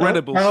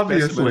 incredible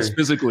specimens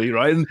physically,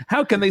 right? And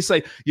how can they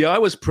say, yeah, I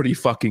was pretty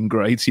fucking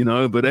great,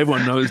 but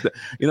everyone knows that,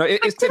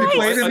 it's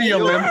typically in the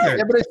Olympics.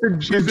 Yeah, but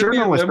it's the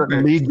journalists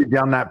that lead you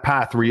down that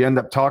path where you end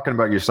up talking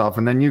about yourself,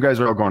 and then you guys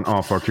are all going,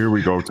 oh, fuck, here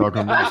we go,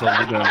 talking about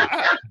yourself again.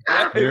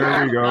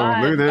 Here we go.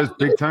 Look at this,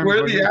 big time.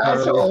 We're the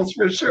assholes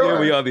for sure. Yeah,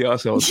 we are the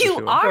assholes.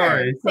 You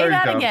are. Say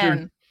that Dubs.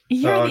 again.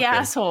 You're the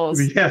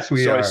assholes. Yes,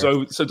 we are.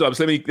 So Dubs,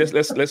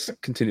 let's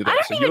continue that. I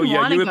don't even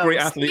want to you were go. great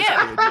athlete.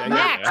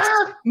 Next.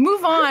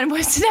 Move on.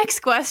 What's the next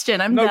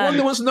question? I'm done.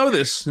 Wanda wants to know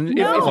this. And if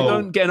you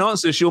don't get an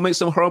answer, she'll make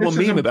some horrible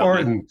meme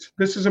about it.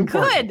 This is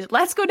important. Good.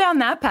 Let's go down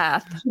that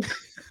path.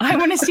 I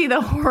want to see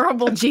the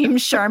horrible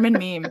James Sharman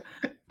meme.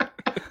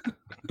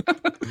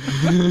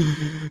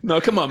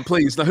 No, come on,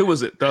 please. Now, who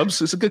was it,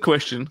 Dubs? It's a good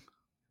question.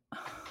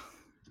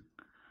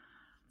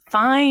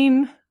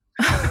 Fine.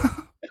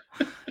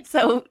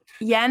 So,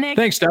 Yannick.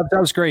 Thanks, Dubs. That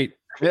was great.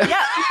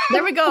 Yeah,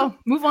 there we go.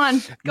 Move on.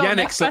 Go,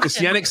 Yannick, it's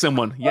Yannick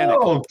someone. Yannick.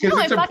 Oh,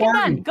 because it's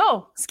important.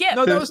 Go, skip.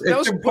 No,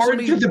 it's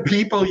important to the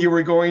people you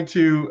were going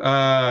to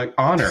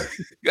honor.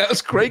 That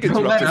was Craig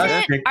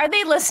interrupting. Are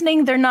they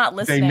listening? They're not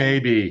listening. They may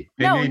be.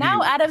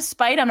 Now out of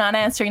spite, I'm not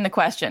answering the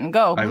question.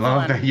 Go. I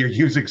love that you're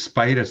using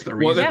spite as the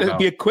reason. Well, there'd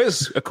be a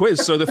quiz.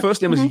 So the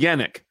first name is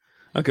Yannick.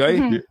 Okay.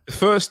 The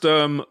first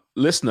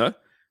listener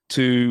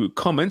to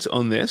comment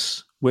on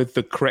this with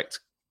the correct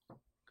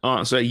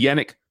answer,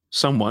 Yannick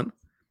someone,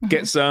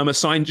 gets a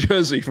signed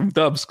jersey from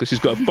Dubs because she's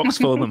got a box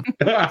full of them.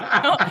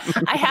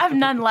 I have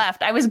none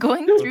left. I was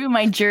going through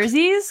my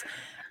jerseys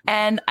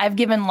and I've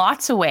given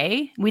lots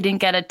away. We didn't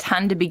get a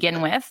ton to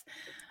begin with,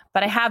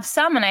 but I have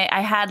some, and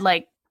I had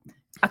like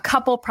a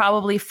couple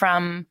probably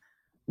from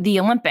the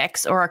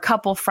Olympics or a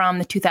couple from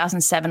the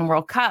 2007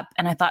 World Cup.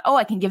 And I thought,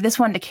 I can give this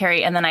one to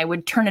Carrie. And then I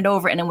would turn it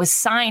over and it was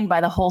signed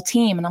by the whole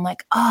team. And I'm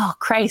like, oh,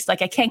 Christ,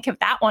 like I can't give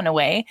that one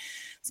away.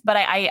 But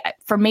I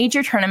for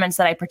major tournaments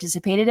that I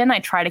participated in, I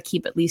try to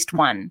keep at least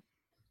one.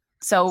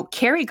 So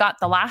Carrie got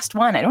the last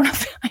one. I don't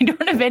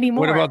have any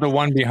more. What about the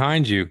one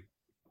behind you?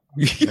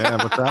 Yeah,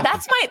 what's that?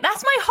 That's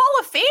my Hall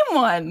of Fame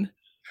one.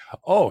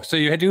 Oh, so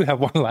you do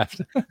have one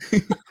left. Oh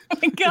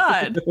my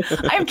God.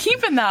 I'm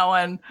keeping that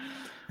one.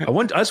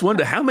 I just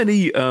wonder how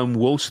many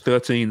Wolves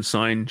 13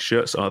 signed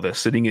shirts are there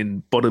sitting in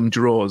bottom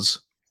drawers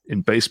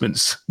in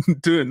basements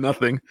doing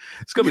nothing.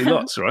 It's got to be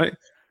lots, right?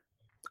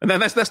 And then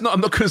that's not.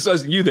 I'm not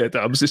criticizing you there,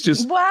 Dubs. It's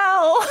just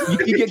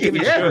you get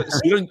given shirts.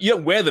 You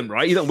don't wear them,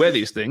 right? You don't wear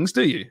these things,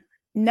 do you?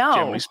 No.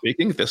 Generally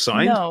speaking, if they're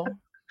signed. No,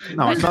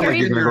 it's not like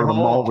you're going to go to the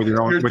mall with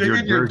your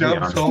jersey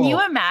on. Can you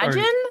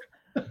imagine?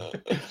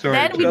 Sorry,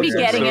 then we'd be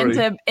getting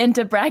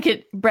into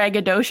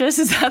braggadocious.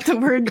 Is that the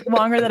word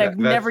longer that I've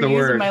never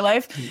used in my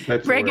life? I'm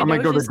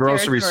gonna go to the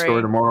grocery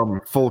store tomorrow,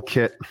 full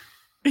kit.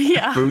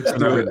 Yeah, boots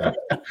and everything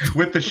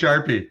with the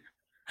Sharpie.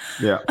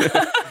 Yeah,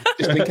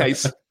 just in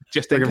case.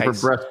 Just in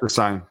case. For breast to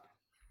sign.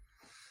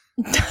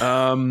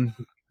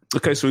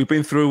 Okay, so we've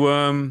been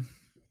through.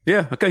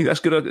 Yeah, okay, that's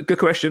good. A good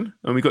question,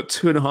 and we got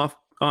 2.5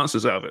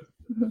 answers out of it.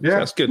 Yeah, so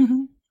that's good.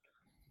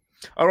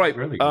 All right.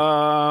 Really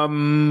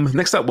good.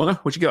 Next up, Wonga,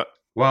 what you got?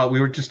 Well,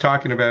 we were just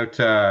talking about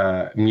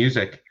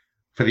music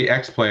for the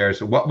X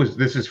Players.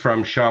 This is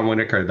from Sean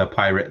Whitaker, the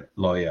pirate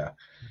lawyer.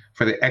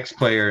 For the X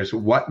Players,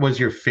 what was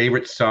your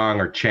favorite song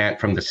or chant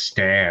from the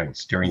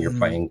stands during your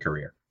playing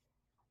career?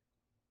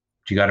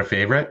 Do you got a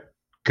favorite?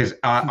 Because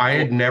I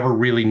had never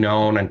really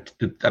known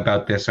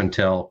about this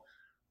until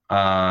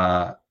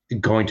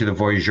going to the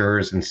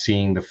Voyageurs and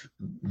seeing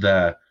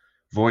the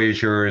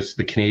Voyageurs,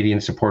 the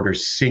Canadian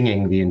supporters,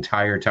 singing the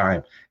entire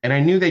time. And I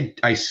knew they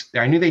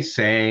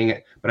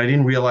sang, but I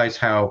didn't realize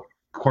how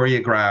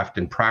choreographed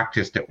and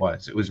practiced it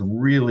was. It was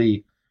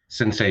really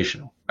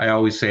sensational. I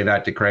always say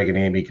that to Craig and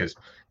Amy because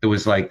it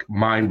was like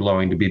mind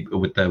blowing to be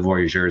with the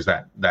Voyageurs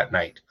that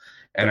night.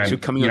 And I'm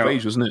coming of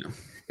age, wasn't it?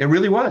 It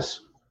really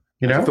was.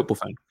 You know, a football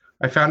fan.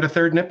 I found a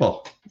third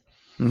nipple.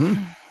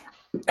 Mm-hmm.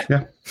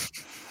 Yeah.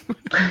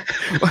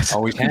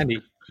 Always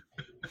handy.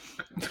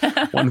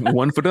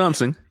 one for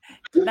dancing.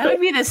 That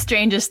would be the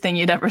strangest thing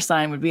you'd ever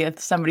sign. Would be if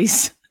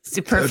somebody's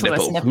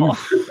superfluous nipple.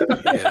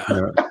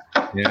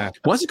 Yeah.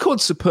 Why is it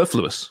called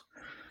superfluous?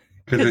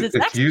 Because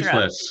it's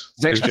useless.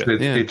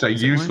 It's a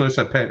useless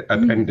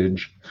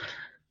appendage.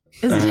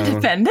 Is it an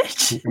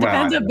appendage?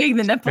 Depends how big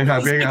the nipple is.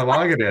 How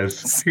long it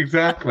is.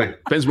 Exactly.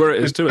 Depends where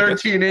it is too.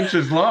 13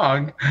 inches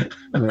long.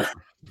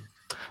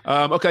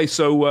 Okay,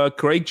 so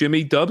Craig,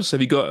 Jimmy, Dubs,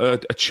 have you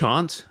got a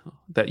chant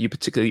that you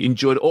particularly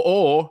enjoyed,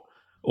 or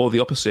the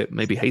opposite,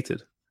 maybe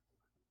hated?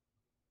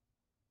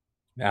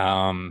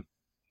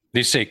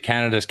 They say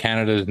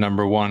Canada's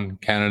number one,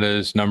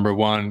 Canada's number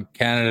one,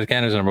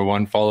 Canada's number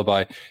one, followed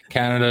by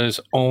Canada's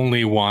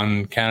only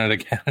one,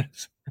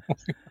 Canada's.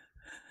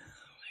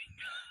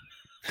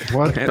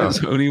 What?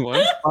 Canada's only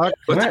one?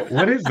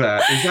 What is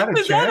that? Is that a chant?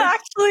 Is that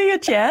actually a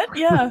chant?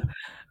 Yeah.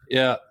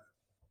 Yeah.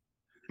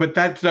 But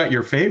that's not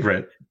your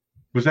favorite.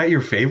 Was that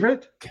your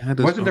favorite?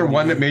 Canada's Wasn't there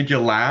one that made you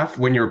laugh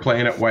when you were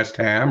playing at West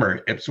Ham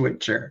or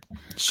Ipswich? Or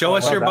show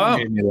us your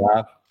bum.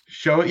 What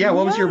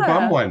was your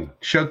bum one?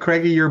 Show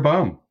Craigie your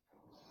bum.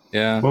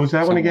 Yeah. What was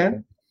that one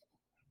again?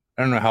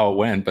 I don't know how it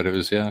went, but it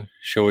was,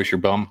 show us your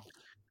bum.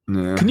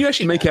 Yeah. Can you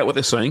actually make out what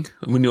they're saying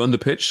when you're on the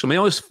pitch? I mean, I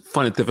always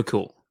find it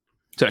difficult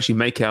to actually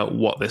make out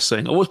what they're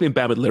saying. I've always been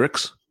bad with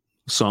lyrics,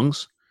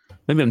 songs.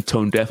 Maybe I'm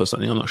tone deaf or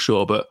something, I'm not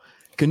sure. But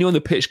can you on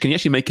the pitch, can you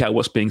actually make out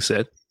what's being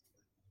said?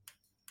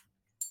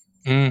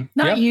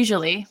 Not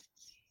usually.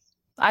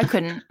 I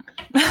couldn't.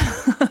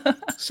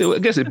 So I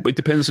guess it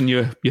depends on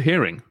your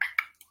hearing,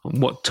 on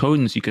what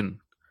tones you can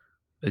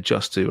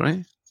adjust to,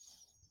 right?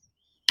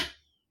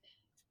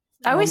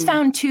 I always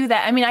found too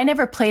that, I mean, I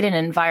never played in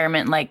an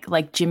environment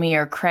like Jimmy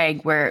or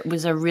Craig where it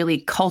was a really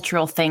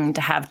cultural thing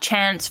to have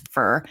chants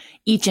for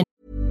each.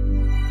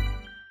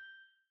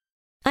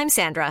 I'm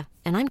Sandra,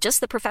 and I'm just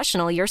the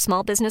professional your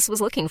small business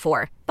was looking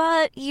for.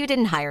 But you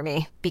didn't hire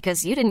me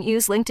because you didn't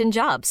use LinkedIn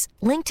Jobs.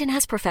 LinkedIn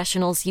has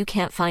professionals you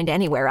can't find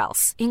anywhere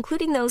else,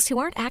 including those who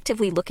aren't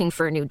actively looking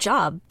for a new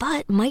job,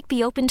 but might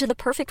be open to the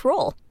perfect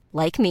role,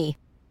 like me.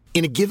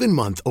 In a given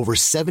month, over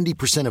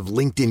 70% of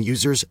LinkedIn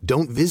users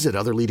don't visit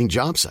other leading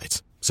job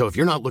sites. So if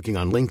you're not looking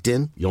on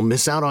LinkedIn, you'll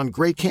miss out on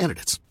great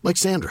candidates like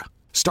Sandra.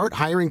 Start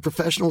hiring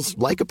professionals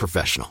like a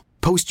professional.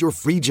 Post your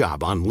free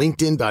job on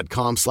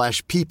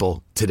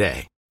linkedin.com/people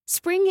today.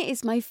 Spring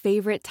is my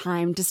favorite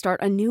time to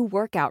start a new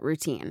workout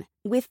routine.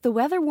 With the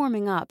weather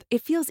warming up,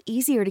 it feels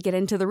easier to get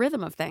into the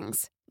rhythm of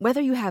things.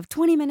 Whether you have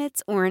 20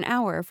 minutes or an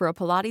hour for a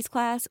Pilates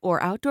class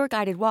or outdoor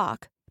guided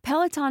walk,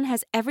 Peloton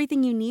has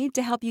everything you need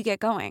to help you get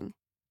going.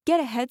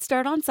 Get a head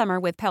start on summer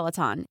with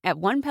Peloton at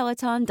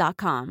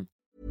onepeloton.com.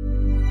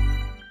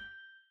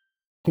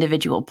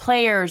 Individual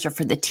players or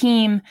for the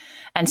team,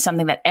 and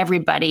something that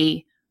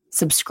everybody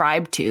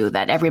subscribed to,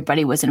 that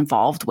everybody was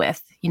involved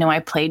with. You know, I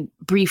played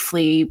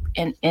briefly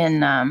in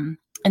the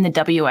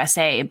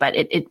WSA, but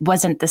it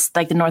wasn't this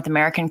like the North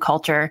American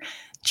culture.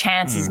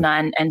 Chants is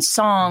none, and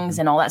songs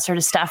and all that sort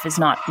of stuff it's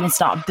not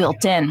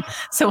built in.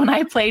 So when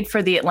I played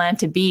for the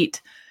Atlanta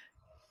Beat,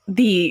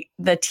 the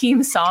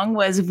team song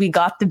was "We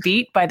Got the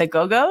Beat" by the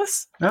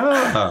Go-Go's.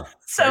 Oh,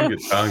 so very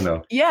good song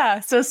though.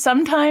 Yeah, so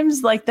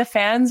sometimes like the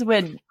fans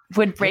would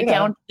break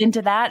out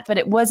into that, but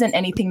it wasn't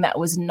anything that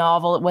was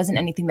novel. It wasn't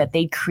anything that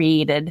they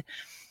created,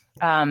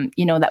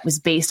 that was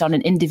based on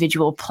an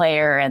individual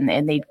player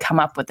and they'd come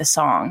up with a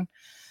song.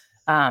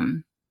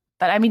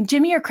 But I mean,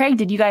 Jimmy or Craig,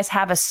 did you guys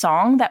have a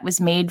song that was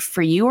made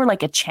for you or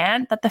like a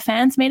chant that the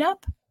fans made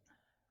up?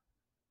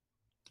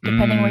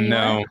 Depending where you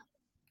were?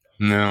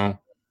 No.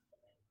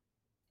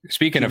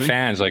 Speaking of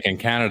fans, like in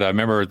Canada, I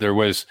remember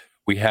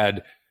we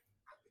had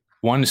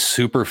one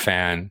super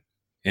fan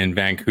in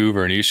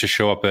Vancouver, and he used to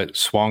show up at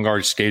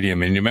Swangard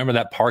Stadium. And you remember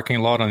that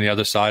parking lot on the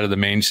other side of the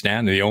main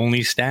stand, the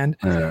only stand?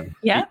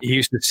 Yeah. He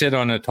used to sit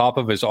on the top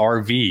of his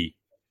RV,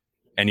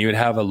 and he would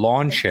have a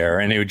lawn chair,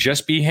 and it would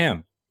just be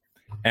him.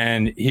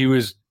 And he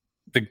was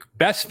the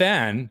best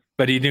fan,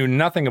 but he knew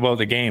nothing about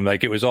the game.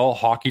 Like, it was all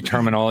hockey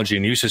terminology,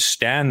 and he used to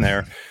stand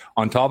there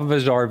on top of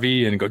his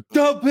RV and go,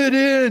 dump it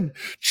in,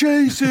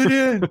 chase it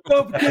in,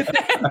 dump it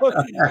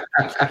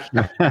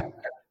in.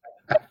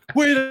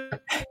 Wait,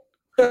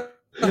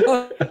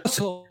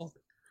 hustle.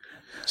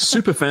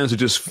 Super fans are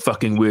just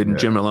fucking weird in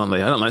general, aren't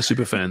they? I don't like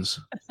super fans.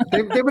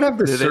 They would have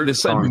this certain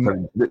songs.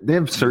 They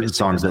have certain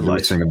songs that they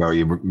sing about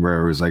you,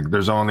 where it was like,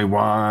 "There's only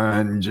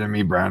one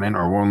Jimmy Brennan,"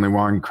 or "Only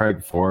one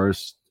Craig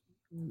Forrest,"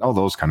 all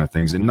those kind of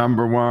things. And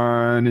number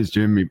one is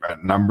Jimmy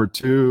Brennan. Number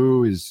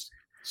two is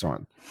so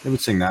on. They would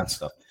sing that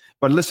stuff.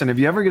 But listen, if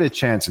you ever get a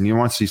chance and you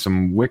want to see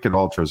some wicked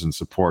ultras and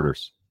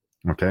supporters,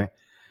 okay,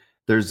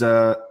 there's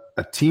a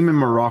team in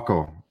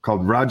Morocco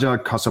called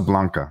Raja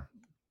Casablanca.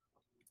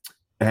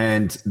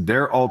 And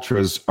their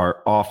ultras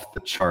are off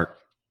the chart.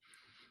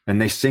 And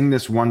they sing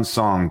this one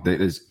song that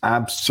is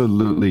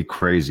absolutely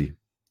crazy.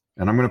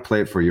 And I'm going to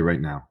play it for you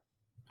right now.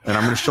 And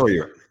I'm going to show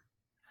you it.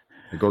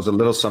 It goes a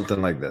little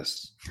something like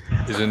this.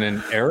 Is it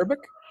in Arabic?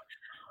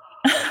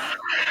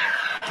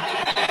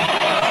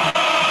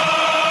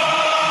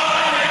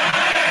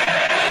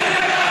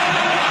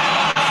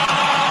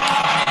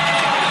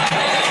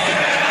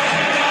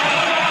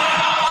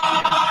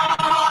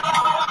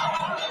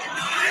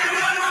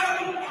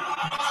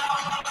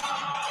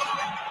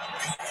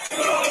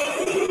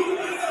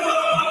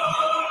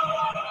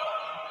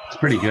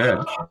 Pretty good.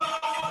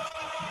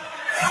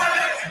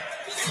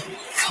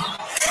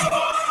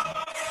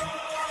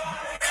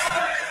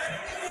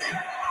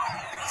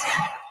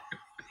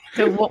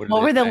 So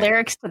what were the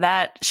lyrics to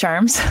that,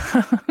 Sharms?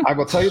 I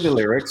will tell you the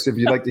lyrics if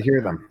you'd like to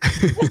hear them.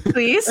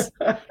 Please.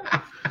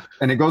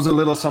 And it goes a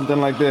little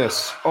something like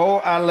this.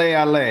 Oh, ale,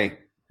 ale,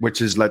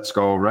 which is let's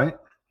go, right?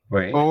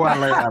 Wait. Oh,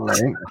 ale,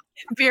 ale.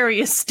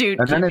 Very astute.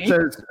 And then it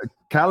says,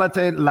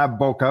 Calate la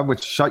boca,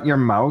 which shut your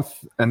mouth.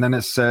 And then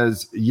it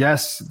says,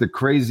 yes, the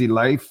crazy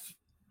life.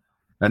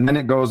 And then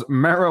it goes,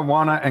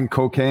 marijuana and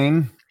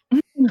cocaine.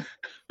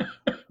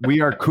 We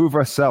are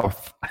Cuba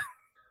South.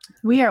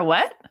 We are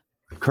what?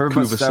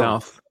 Cuba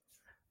South.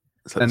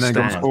 And then it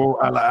goes, oh,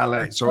 ala,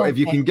 ala. So if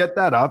you can get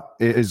that up,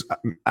 it is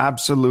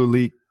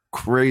absolutely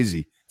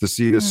crazy to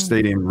see this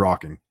stadium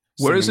rocking.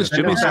 Where is this,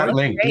 Jimmy?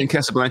 Link in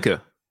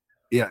Casablanca.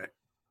 Yeah.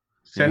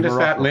 Send us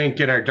that link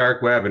in our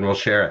dark web and we'll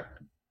share it.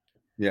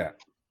 Yeah.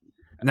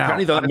 Now,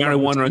 apparently they like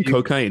marijuana and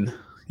cocaine.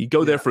 You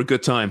go there for a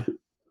good time.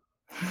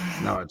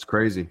 No, it's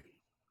crazy.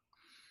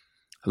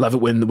 I love it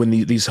when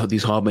these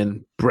hard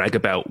men brag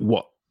about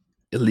what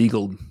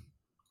illegal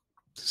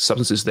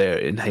substances they're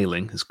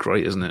inhaling. It's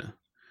great, isn't it?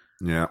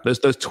 Yeah. Those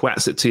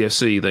twats at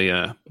TFC, they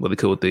what they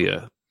call it,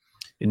 the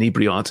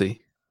inebriati.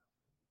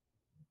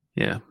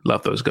 Yeah,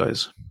 love those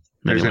guys.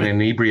 There's an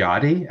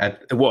inebriati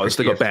at it was.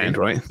 They TFC. got banned,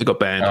 right? They got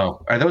banned.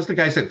 Oh, are those the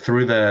guys that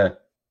threw the?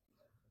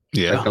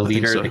 Yeah, like the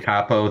leader, the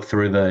capo,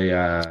 through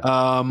the.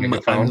 I'm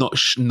not.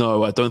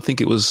 No, I don't think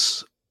it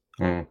was.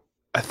 I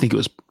think it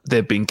was.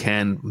 They've been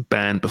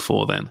banned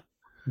before then.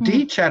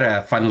 Deech had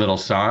a fun little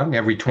song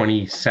every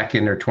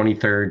 22nd or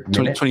 23rd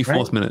minute. 24th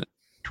right? minute.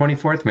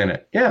 24th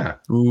minute. Yeah.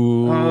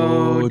 Ooh,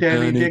 oh,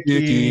 Danny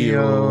Dickey.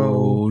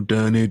 Oh,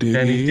 Danny Dickey.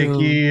 Danny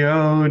Dickey.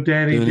 Oh,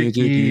 Danny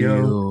Dickey.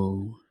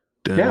 Oh.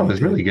 Yeah, it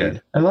was really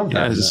good. I love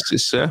that.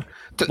 Yeah,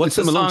 what's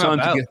the song time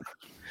about?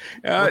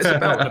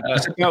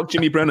 It's about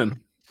Jimmy Brennan.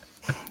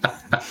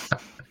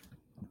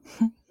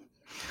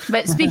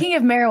 But speaking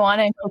of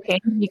marijuana and cocaine,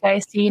 you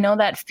guys see,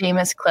 that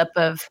famous clip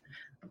of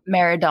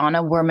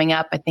Maradona warming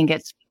up? I think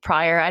it's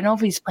prior. I don't know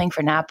if he's playing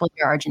for Napoli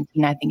or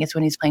Argentina. I think it's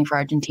when he's playing for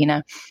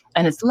Argentina.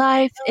 And it's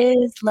Life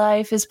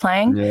is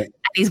playing. Yeah. And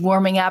he's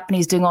warming up and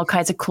he's doing all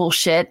kinds of cool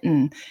shit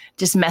and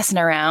just messing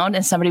around.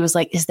 And somebody was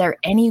like, is there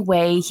any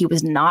way he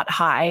was not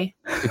high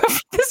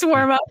this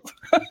warm up?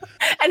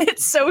 And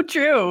it's so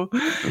true.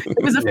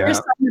 It was the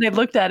first time that I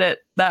looked at it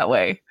that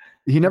way.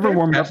 He never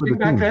warmed up with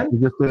the team. He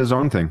just did his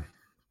own thing.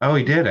 Oh,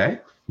 he did, eh?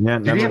 Yeah,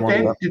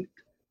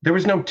 there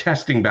was no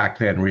testing back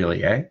then,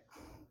 really, eh?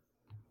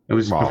 It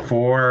was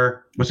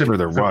before. Was it? Sure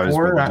there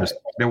before? Was.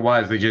 There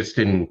was. They just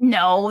didn't.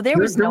 No, there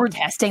was no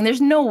testing.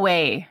 There's no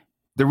way.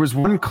 There was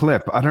one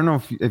clip. I don't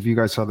know if you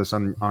guys saw this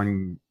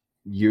on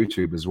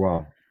YouTube as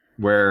well,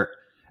 where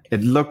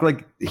it looked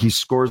like he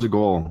scores a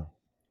goal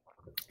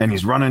and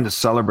he's running to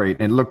celebrate.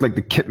 And it looked like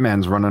the kit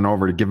man's running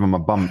over to give him a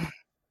bump.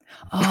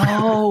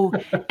 Oh,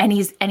 and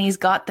he's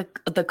got the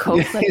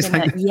coat clip in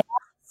that.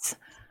 Yes,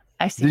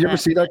 I see. Did you ever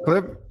see that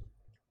clip?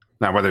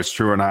 Now, whether it's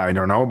true or not, I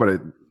don't know, but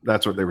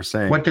that's what they were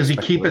saying. What does he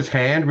keep his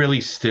hand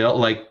really still?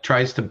 Like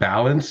tries to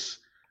balance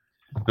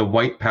the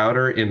white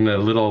powder in the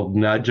little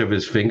nudge of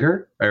his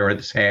finger or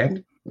his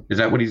hand? Is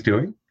that what he's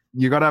doing?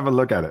 You got to have a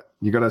look at it.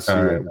 You got to see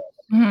it.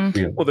 Mm-hmm.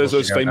 Yeah, well, there's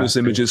those famous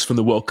images from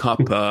the World Cup.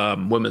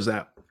 When was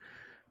that?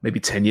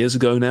 Maybe 10 years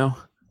ago now.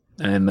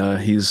 And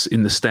he's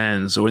in the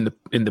stands or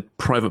in the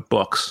private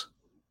box,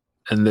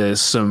 and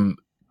there's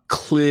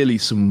clearly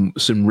some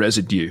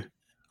residue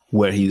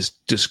where he's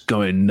just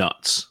going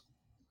nuts.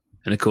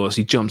 And of course,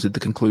 he jumps at the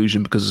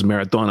conclusion because it's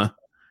Maradona.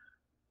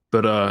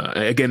 But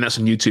again, that's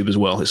on YouTube as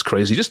well. It's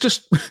crazy.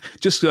 Just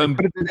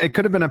it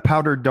could have been a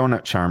powdered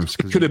donut charms.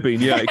 It could have been,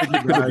 yeah. It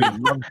could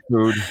have been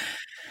food.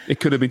 It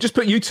could have been. Just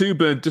put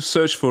YouTube and just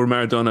search for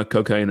Maradona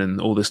cocaine,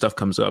 and all this stuff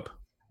comes up.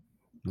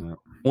 Yeah.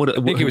 I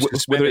think he was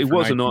suspended whether it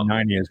was or not.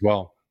 1990 as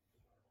well.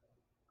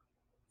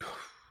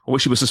 I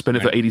wish he was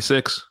suspended for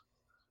 86.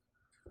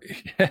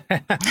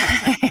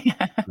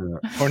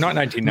 Or not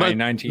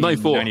 1990,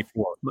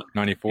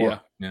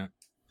 1994. Yeah.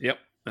 Yep,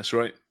 that's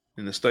right.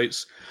 In the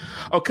States.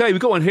 Okay, we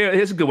got one here.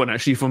 Here's a good one,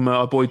 actually, from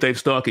our boy Dave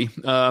Starkey.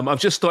 I've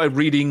just started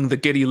reading the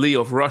Geddy Lee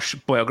of Rush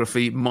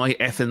biography, My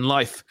Effin'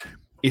 Life.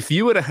 If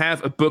you were to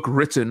have a book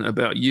written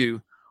about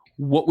you,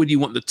 what would you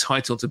want the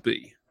title to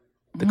be?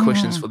 The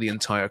questions for the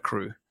entire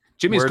crew.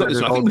 Jimmy's got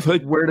this. I think we've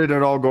heard. Where did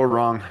it all go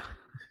wrong?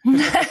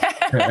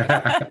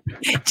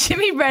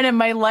 Jimmy Brennan,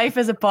 My Life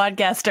as a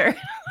Podcaster.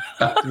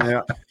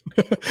 Yeah.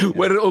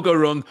 Where did it all go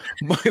wrong?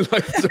 My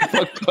life as a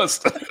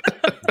podcaster.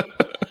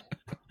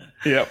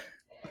 Yep.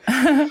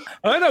 I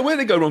don't know. Where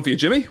did it go wrong for you,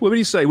 Jimmy? What would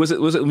you say? Was it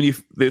when you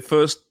the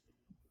first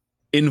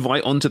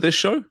invite onto this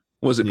show?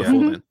 Was it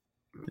before then?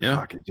 Yeah.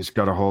 Fuck, it just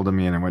got a hold of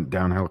me and it went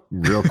downhill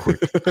real quick.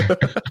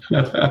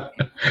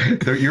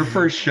 So your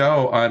first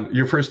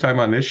time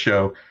on this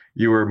show,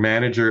 you were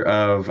manager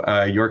of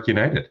York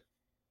United.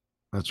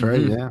 That's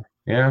right. Yeah.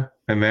 Yeah.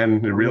 And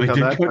then it really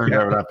did turn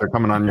out after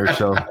coming on your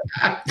show.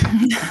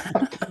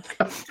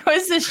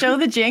 Was the show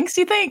the jinx,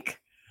 you think?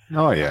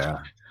 Oh, yeah.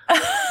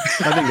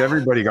 I think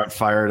everybody got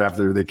fired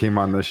after they came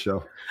on this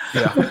show.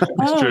 Yeah.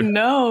 Oh, true.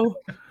 No.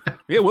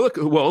 Yeah. Well,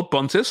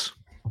 Bontis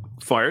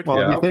fired. Well,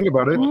 if you think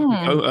about it,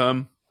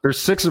 there's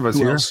 6 of us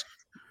here.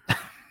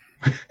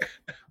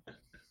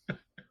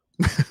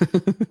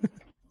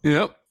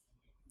 Yep.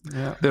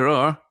 Yeah. There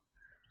are.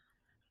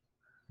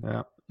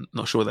 Yeah.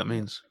 Not sure what that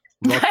means.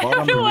 Rock bottom,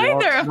 I don't know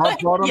either.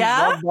 Rock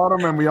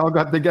bottom, and we all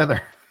got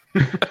together.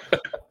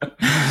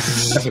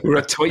 We're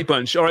a tight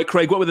bunch. All right,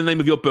 Craig, what would the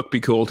name of your book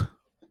be called?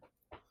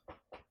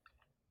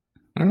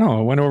 I don't know.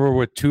 I went over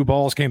with 2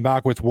 balls, came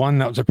back with 1.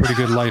 That was a pretty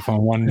good life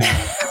on 1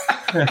 nut.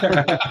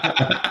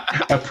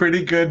 a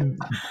pretty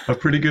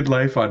good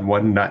life on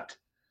 1 nut.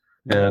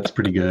 Yeah, that's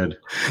pretty good.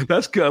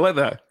 That's good. I like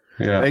that.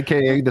 Yeah.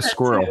 AKA the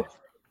squirrel.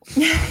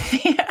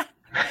 Yeah.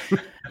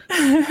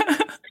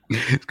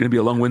 It's going to be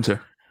a long winter.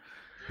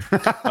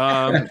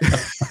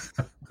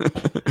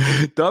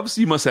 Dubs,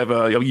 you must have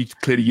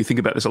clearly you think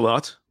about this a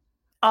lot.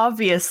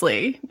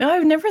 Obviously. No,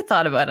 I've never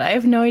thought about it. I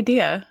have no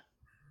idea.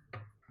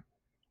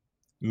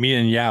 Me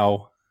and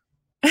Yao.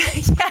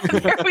 Yeah,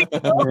 there we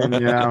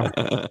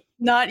go.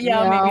 Not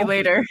Yao, maybe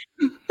later.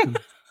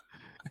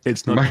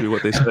 It's not true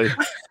what they say.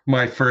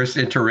 My first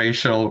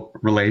interracial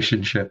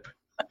relationship.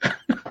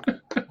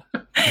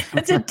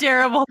 That's a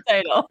terrible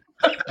title.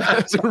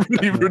 That's a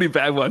really, really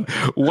bad one.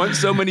 Want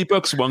so many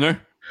books, Wonger?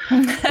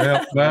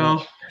 Yeah,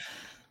 well,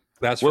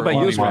 that's what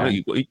about you,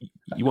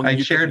 Wonger? I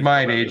shared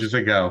mine ages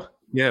ago.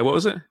 Yeah, what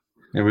was it?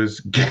 It was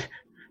Get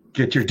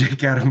Your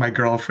Dick Out of My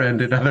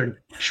Girlfriend and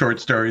Other Short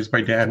Stories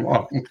by Dan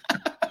Wong.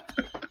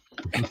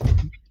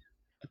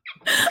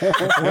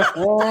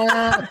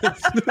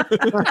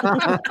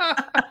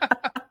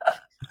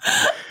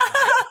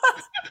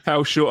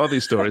 How short are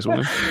these stories,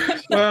 Wonger?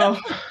 Well,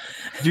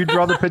 did you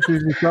draw the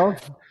pictures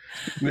yourself?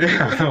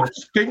 Yeah,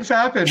 things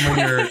happen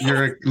when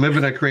you're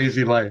living a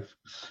crazy life.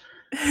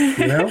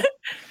 You know,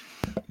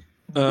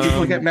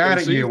 people get mad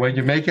at you when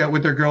you make out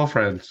with their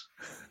girlfriends.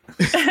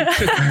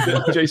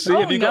 JC,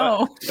 have you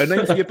got a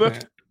name for your book?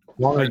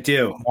 I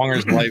do.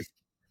 Wonger's Life.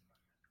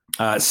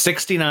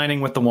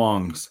 69ing with the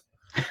Wongs.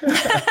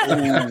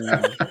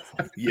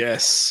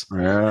 Yes.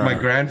 Yeah. My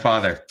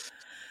grandfather.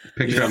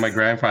 Picture of my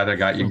grandfather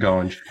got you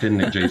going,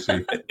 didn't it,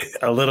 JC?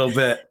 A little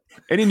bit.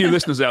 Any new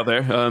listeners out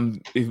there?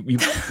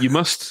 You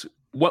must.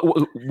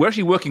 We're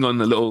actually working on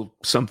a little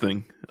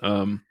something.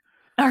 Are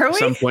we? At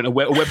some point, a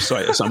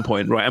website at some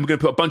point, right? I'm going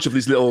to put a bunch of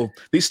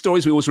these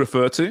stories we always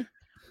refer to,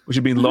 which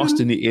have been lost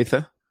in the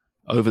ether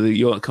over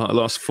the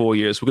last 4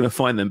 years. We're going to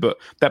find them, but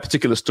that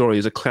particular story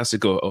is a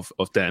classic of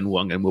Dan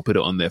Wong, and we'll put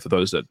it on there for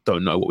those that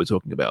don't know what we're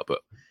talking about. But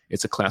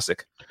it's a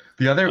classic.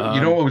 The other,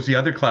 you know, what was the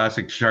other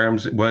classic,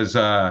 Charms, was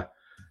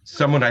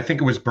someone, I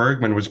think it was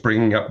Bergman, was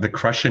bringing up the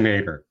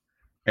Crushinator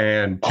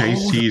and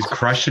JC's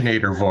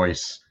Crushinator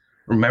voice.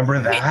 Remember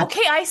that?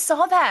 Okay, I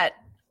saw that.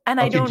 And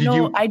I don't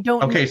know.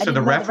 Okay, so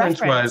the reference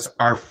was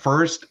our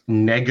first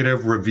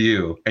negative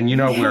review. And you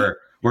know,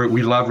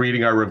 we love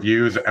reading our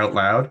reviews out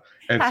loud.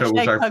 And so it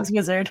was our Pugs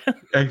Wizard.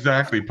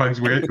 Exactly.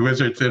 Pugs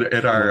Wizards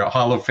in our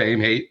Hall of Fame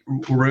hate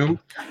room.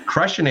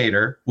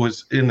 Crushinator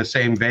was in the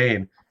same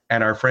vein.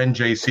 And our friend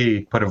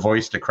JC put a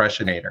voice to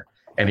Crushinator.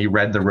 And he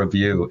read the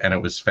review. And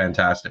it was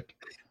fantastic.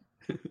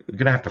 We're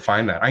going to have to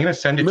find that. I'm going to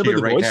send it to you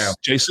right now.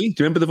 JC, do you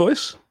remember the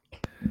voice?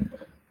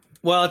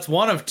 Well, it's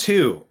one of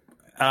 2.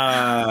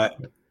 I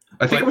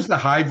think it was the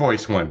high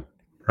voice one,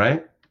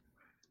 right?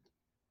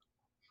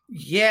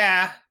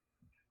 Yeah.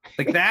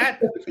 Like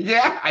that?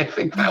 Yeah, I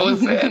think that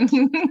was it.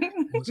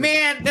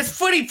 Man, this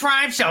Footy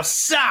Prime show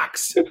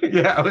sucks.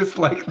 Yeah, I was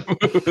like,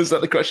 was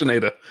that the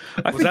Crushinator?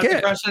 I was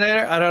forget. that the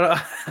Crushinator? I don't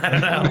know. I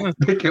don't know.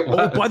 I think it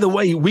was. Oh, by the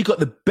way, we got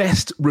the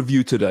best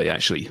review today,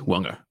 actually,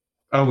 Wonga.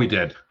 Oh, we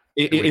did.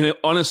 It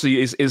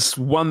honestly is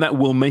one that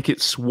will make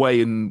its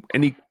sway in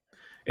any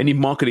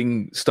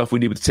marketing stuff we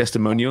need with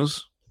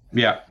testimonials.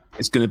 Yeah.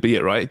 It's going to be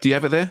it, right? Do you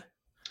have it there?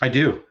 I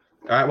do.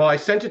 Well, I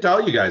sent it to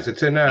all you guys.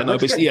 It's in.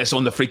 Yes,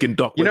 on the freaking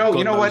doc. You know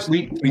what?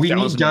 We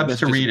need Dubs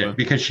to read it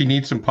because she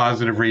needs some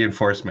positive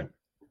reinforcement.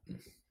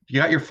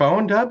 You got your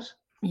phone, Dubs?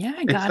 Yeah,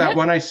 I got It's that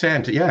one I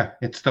sent. Yeah,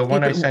 it's the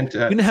one I sent.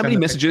 You know how many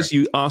messages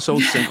you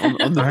assholes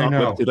sent on the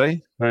web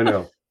today? I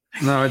know.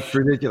 No, it's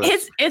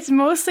ridiculous. It's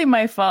mostly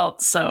my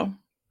fault. So,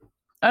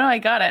 oh no, I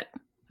got it.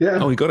 Yeah.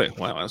 Oh, you got it.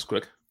 Wow, that's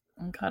quick.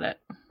 I got it.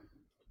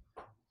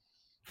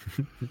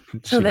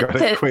 So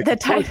the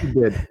title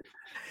did.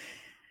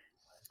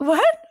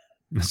 What?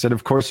 I said,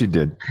 of course you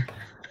did.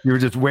 You were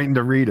just waiting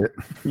to read it.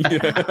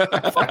 Yeah.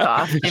 Fuck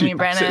off, Jimmy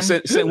Brennan.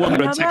 Sent one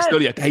red text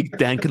earlier. Hey,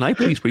 Dan, can I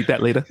please read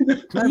that later?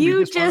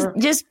 You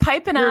just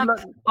piping up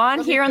on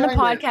here on the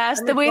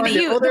podcast the way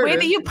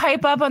that you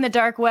pipe up on the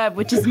dark web,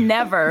 which is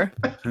never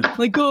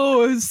like,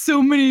 oh,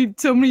 so many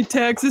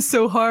texts is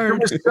so hard.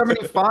 It was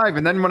 75,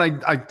 and then when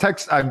I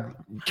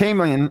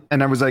came in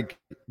and I was like,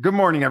 "Good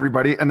morning,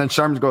 everybody," and then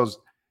Sharms goes,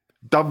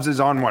 "Dubs is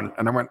on one,"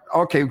 and I went,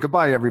 "Okay,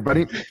 goodbye,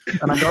 everybody,"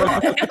 and I got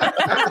off.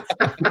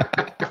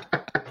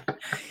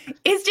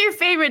 It's your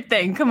favorite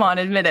thing. Come on,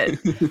 admit it.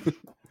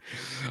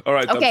 All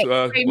right. Okay,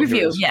 great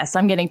review. Yes,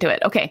 I'm getting to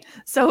it. Okay,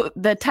 so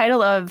the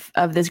title of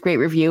this great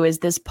review is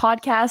 "This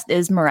Podcast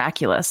is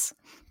Miraculous.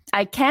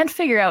 I can't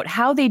figure out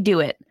how they do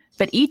it,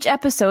 but each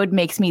episode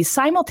makes me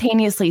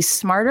simultaneously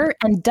smarter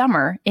and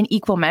dumber in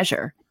equal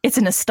measure. It's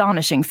an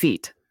astonishing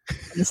feat."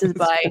 This is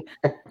by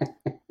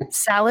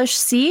Salish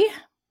C.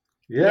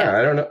 Yeah,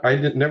 I don't know. I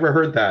never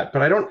heard that,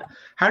 but I don't.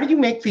 How do you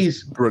make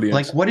these? Brilliant.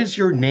 Like, what is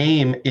your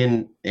name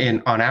in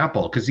on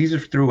Apple? Because these are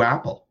through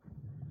Apple.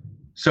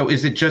 So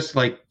is it just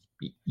like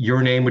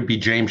your name would be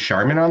James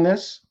Sharman on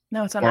this?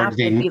 No, it's on Apple.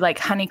 It'd be like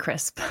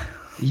Honeycrisp.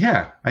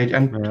 Yeah,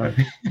 I'm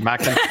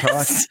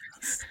Macintosh.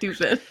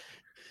 Stupid.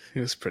 It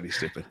was pretty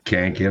stupid.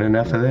 Can't get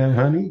enough of that,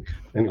 honey.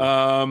 Anyway.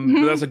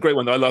 But that's a great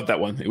one. I love that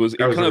one.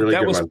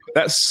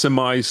 That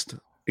surmised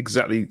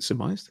exactly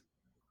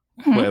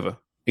whatever.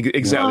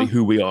 Exactly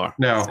who we are.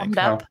 No.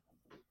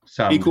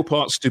 Equal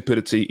parts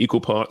stupidity,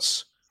 equal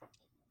parts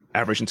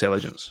average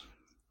intelligence.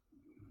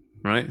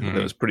 Right? Mm-hmm.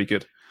 That was pretty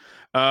good.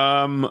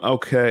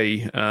 Okay.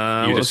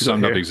 You just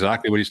summed up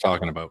exactly what he's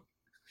talking about.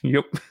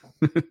 Yep.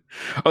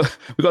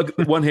 We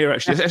got one here,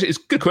 actually. It's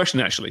a good question,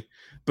 actually.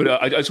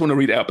 But I just want to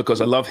read it out because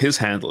I love his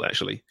handle,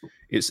 actually.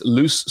 It's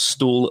Loose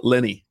Stool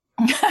Lenny.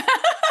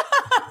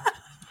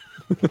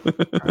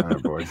 Oh,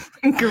 boy.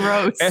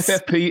 Gross.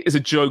 FFP is a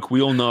joke,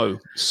 we all know.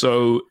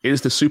 So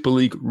is the Super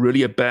League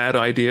really a bad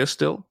idea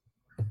still?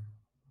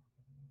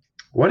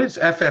 What is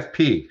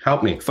FFP?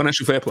 Help me.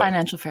 Financial fair play.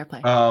 Financial fair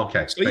play. Oh,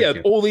 okay.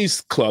 So all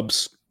these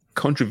clubs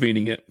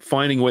contravening it,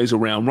 finding ways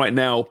around. Right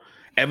now,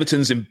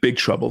 Everton's in big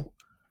trouble.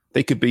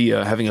 They could be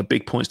having a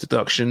big points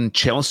deduction.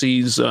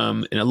 Chelsea's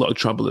in a lot of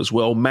trouble as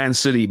well. Man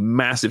City,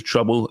 massive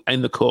trouble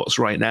in the courts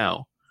right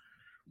now.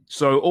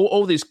 So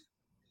all these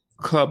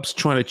clubs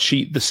trying to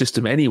cheat the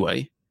system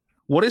anyway.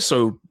 What is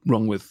so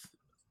wrong with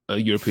a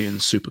European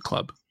Super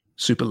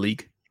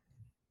League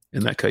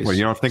in that case? Well,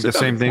 you don't think the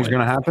same thing's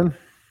going to happen?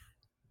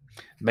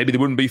 Maybe there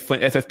wouldn't be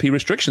FFP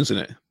restrictions in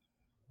it.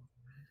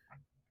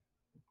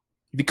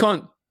 If you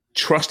can't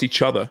trust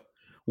each other,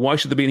 why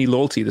should there be any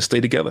loyalty to stay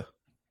together?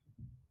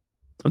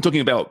 I'm talking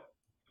about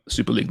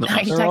Super League.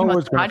 Are you talking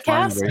about the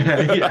podcast?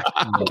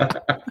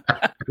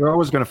 They're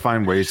always going to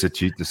find ways to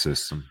cheat the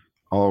system.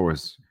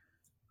 Always.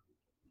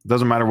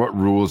 Doesn't matter what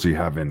rules you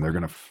have in, they're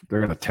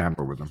gonna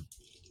tamper with them.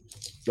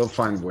 They'll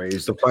find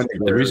ways.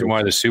 The reason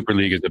why the Super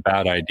League is a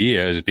bad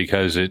idea is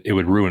because it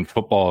would ruin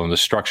football and the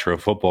structure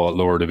of football at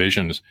lower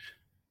divisions.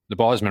 The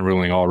Bosman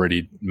ruling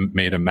already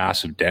made a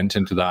massive dent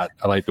into that.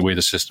 I like the way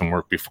the system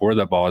worked before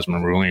the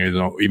Bosman ruling,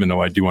 even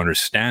though I do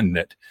understand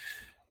it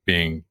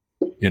being,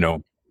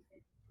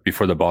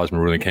 before the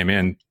Bosman ruling came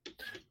in,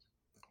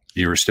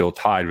 you were still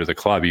tied with the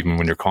club even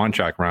when your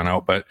contract ran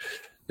out, but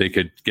they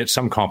could get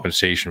some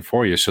compensation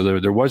for you. So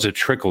there was a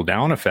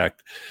trickle-down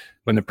effect.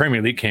 When the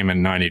Premier League came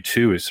in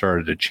 92, it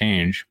started to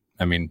change.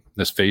 I mean,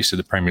 let's face it,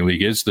 the Premier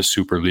League is the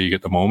Super League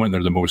at the moment.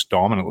 They're the most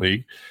dominant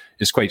league.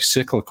 It's quite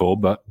cyclical,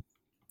 but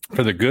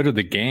for the good of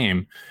the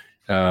game,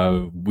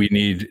 we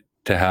need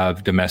to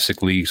have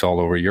domestic leagues all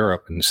over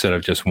Europe instead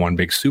of just one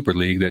big Super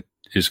League that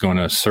is going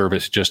to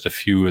service just a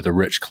few of the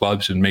rich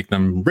clubs and make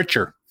them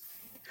richer.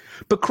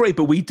 But Craig,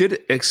 we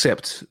did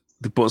accept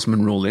the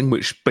Bosman ruling,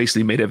 which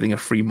basically made everything a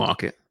free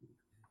market,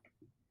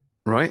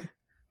 right?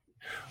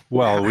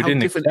 Well, we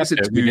didn't accept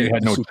it. We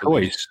had no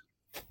choice.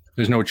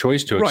 There's no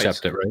choice to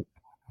accept it, right?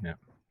 Yeah.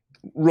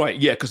 Right,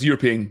 yeah, because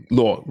European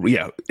law,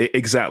 yeah,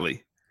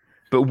 exactly.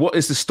 But what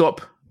is to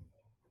stop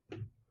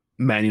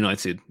Man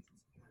United,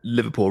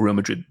 Liverpool, Real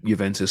Madrid,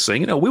 Juventus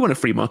saying, we want a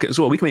free market as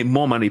well. We can make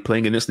more money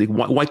playing in this league.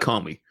 Why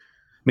can't we?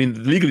 I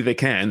mean, legally they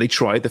can. They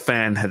tried. The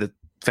fan had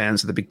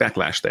fans had the big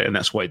backlash there, and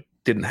that's why it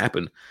didn't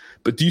happen.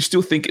 But do you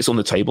still think it's on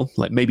the table?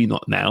 Like maybe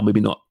not now, maybe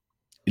not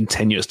in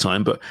 10 years'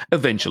 time, but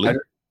eventually.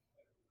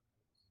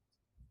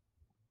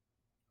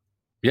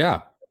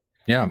 Yeah,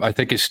 I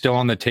think it's still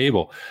on the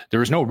table. There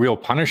was no real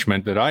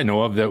punishment that I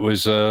know of that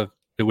was that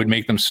would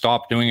make them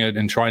stop doing it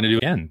and trying to do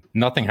it again.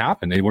 Nothing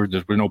happened. There were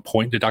no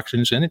point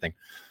deductions, anything.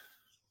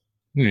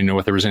 You didn't know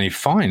if there was any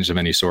fines of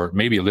any sort,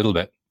 maybe a little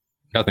bit.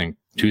 Nothing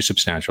too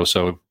substantial.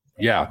 So,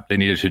 yeah, they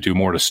needed to do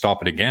more to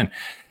stop it again.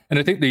 And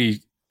I think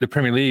the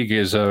Premier League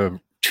is a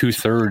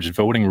 2/3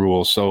 voting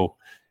rule. So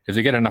if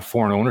they get enough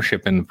foreign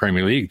ownership in the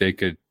Premier League, they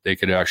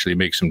could actually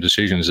make some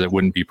decisions that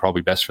wouldn't be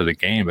probably best for the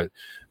game, but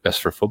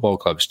best for football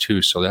clubs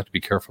too. So they have to be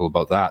careful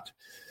about that.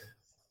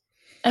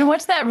 And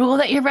what's that rule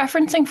that you're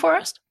referencing for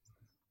us?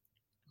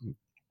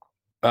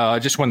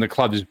 Just when the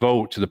clubs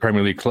vote, the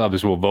Premier League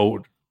clubs will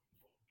vote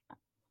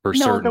for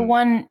certain. No, the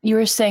one you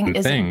were saying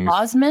is it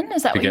Bosman?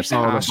 Is that what you're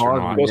saying? That's for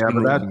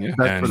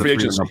the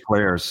freedom of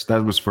players.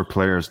 That was for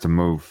players to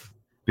move.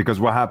 Because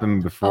what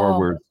happened before,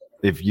 where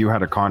if you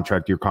had a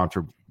contract, your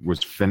contract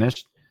was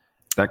finished,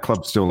 that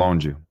club still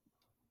owned you.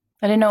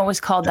 I didn't know it was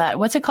called that.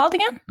 What's it called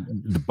again?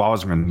 The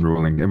Bosman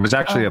ruling. It was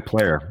actually a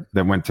player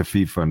that went to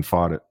FIFA and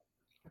fought it.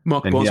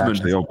 Mark Bosman.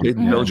 He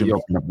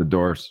opened up the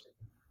doors.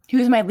 He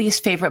was my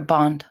least favorite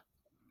Bond.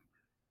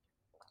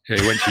 Yeah,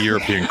 he went to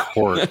European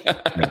court.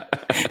 Yeah.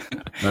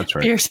 That's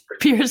right.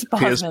 Pierce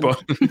Bosman.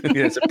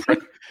 He was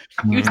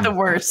the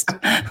worst.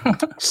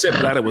 Sepp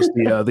Blatter was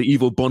the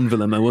evil Bond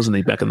villain, though, wasn't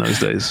he, back in those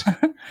days?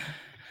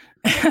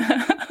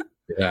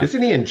 Yeah.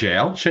 Isn't he in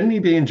jail? Shouldn't he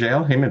be in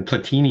jail? Him and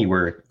Platini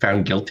were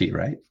found guilty,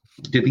 right?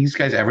 Did these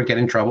guys ever get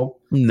in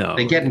trouble? No.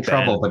 They get in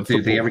trouble, but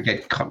did they ever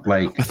get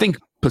like... I think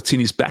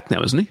Platini's back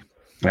now, isn't he?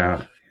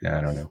 Yeah,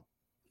 I don't know.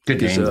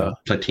 Good name,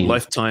 Platini.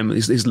 Lifetime,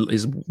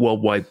 his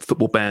worldwide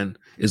football ban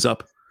is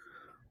up,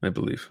 I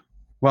believe.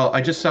 Well,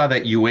 I just saw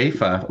that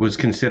UEFA was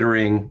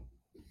considering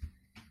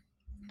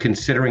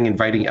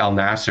inviting Al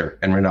Nassr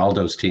and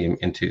Ronaldo's team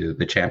into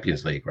the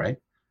Champions League, right?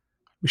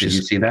 Did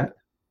you see that?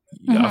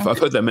 Yeah, I've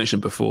heard that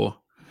mentioned before.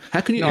 How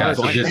can you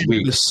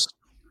invite this?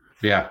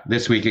 Yeah,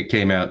 this week it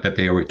came out that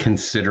they were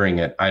considering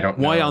it. I don't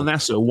know. Why Al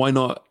Nassr? Why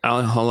not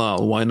Al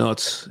Hilal? Why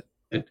not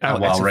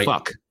Al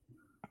Fuck?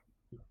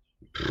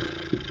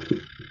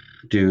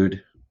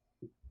 Dude.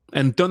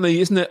 And aren't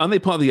they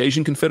part of the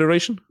Asian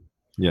Confederation?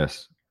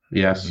 Yes.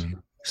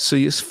 So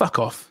yes, fuck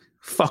off.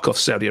 Fuck off,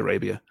 Saudi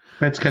Arabia.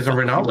 That's because of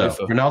Ronaldo.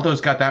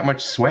 Ronaldo's got that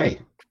much sway.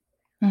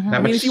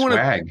 That much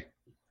swag.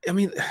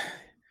 If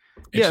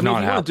you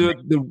want to do it,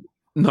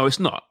 no, it's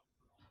not.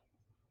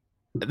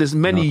 There's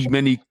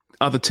many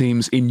other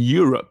teams in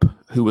Europe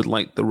who would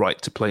like the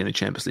right to play in the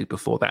Champions League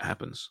before that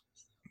happens.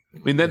 I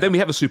mean, then we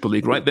have a Super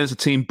League, right? There's a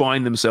team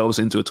buying themselves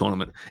into a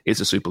tournament.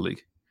 It's a Super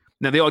League.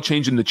 Now, they are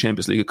changing the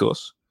Champions League, of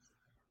course,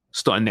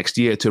 starting next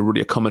year to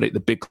really accommodate the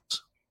big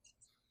clubs.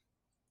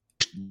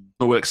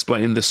 We'll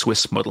explain the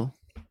Swiss model,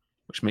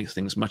 which makes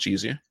things much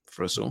easier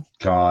for us all.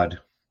 God.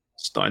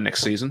 Starting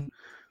next season.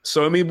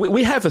 So, I mean,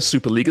 we have a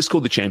Super League. It's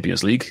called the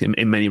Champions League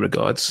in many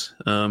regards.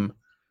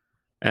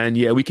 And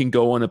yeah, we can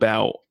go on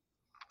about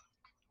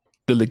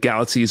the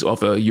legalities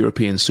of a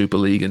European Super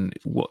League and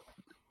what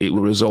it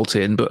will result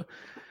in. But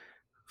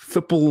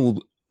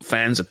football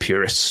fans are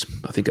purists,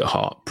 I think, at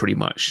heart, pretty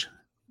much.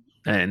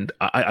 And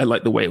I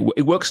like the way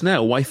it works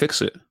now. Why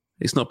fix it?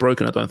 It's not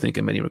broken, I don't think,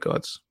 in many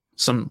regards.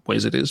 Some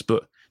ways it is,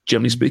 but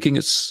generally speaking,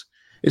 it's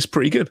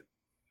pretty good.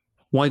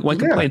 Why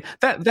complain?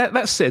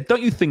 That said,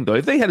 don't you think, though,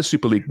 if they had a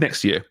Super League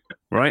next year,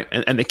 right,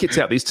 and they kicked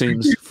out these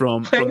teams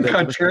from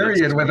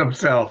contrarian with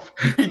himself.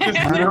 He just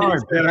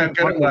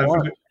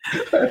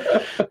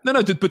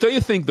No, but don't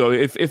you think, though,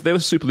 if there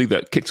was a Super League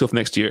that kicked off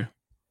next year,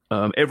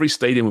 every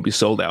stadium would be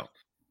sold out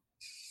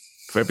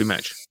for every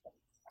match?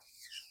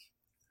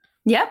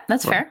 Yeah,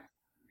 that's fair.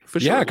 For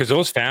sure. Yeah, because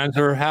those fans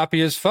are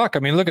happy as fuck. I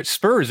mean, look at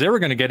Spurs. They were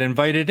going to get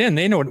invited in.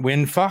 They don't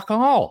win fuck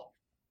all.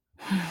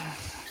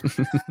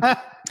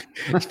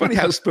 It's funny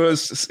how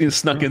Spurs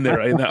snuck in there,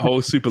 right, in that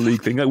whole Super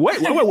League thing. Like,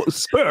 wait,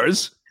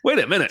 Spurs? Wait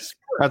a minute.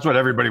 That's what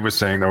everybody was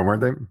saying, though,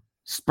 weren't they?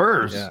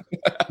 Spurs? Yeah.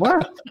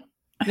 What?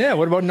 Yeah,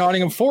 what about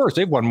Nottingham Forest?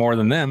 They've won more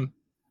than them.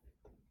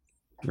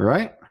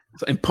 Right?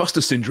 It's like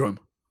imposter syndrome.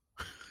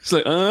 It's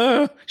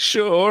like,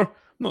 sure.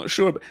 Not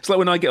sure. It's like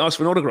when I get asked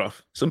for an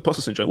autograph. It's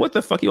imposter syndrome. What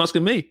the fuck are you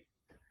asking me?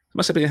 It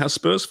must have been how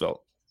Spurs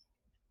felt.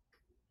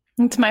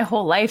 It's my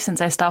whole life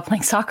since I stopped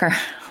playing soccer.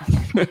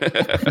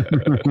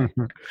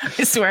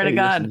 I swear to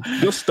God.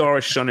 Your star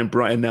is shining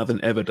brighter now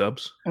than ever,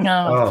 Dubs.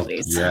 No,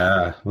 please.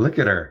 Yeah, look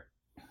at her.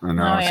 I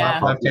know. Yeah.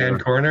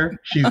 Left-hand corner.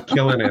 She's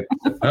killing it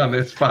on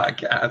this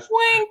podcast.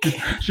 Wink.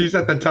 She's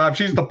at the top.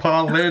 She's the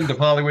Paul Lynde of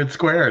Hollywood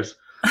Squares.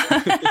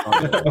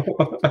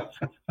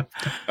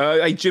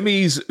 Hey,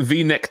 Jimmy's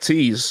V-neck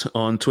tees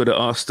on Twitter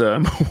asked,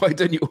 why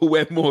don't you all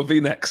wear more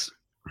V-necks?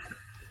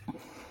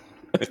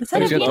 Is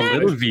that a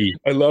V-neck? V.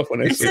 I love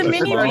when I It's see a that.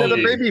 mini It's a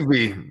baby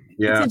V.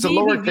 Yeah. It's a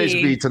lowercase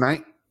V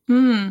tonight.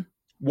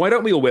 Why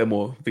don't we all wear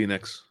more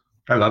V-necks?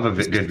 I love a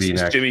good It's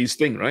V-neck. Jimmy's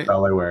thing, right? That's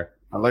all I wear.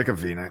 I like a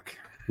V-neck.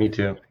 Me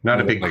too. Not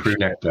a big crew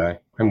neck guy.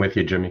 I'm with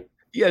you, Jimmy.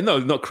 Yeah, no,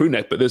 not crew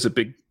neck, but there's a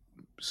big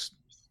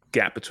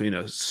gap between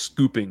a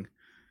scooping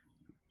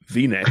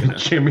V-neck and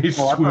Jimmy's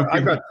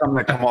I've got some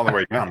that come all the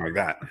way down like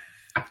that.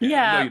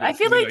 Yeah, I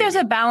feel like there's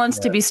a balance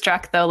to be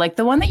struck, though. Like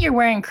the one that you're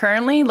wearing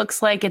currently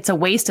looks like it's a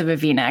waist of a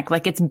V-neck.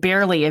 Like it's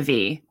barely a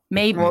V.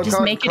 Maybe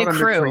just make it a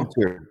crew.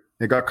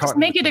 It got caught. Just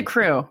make it a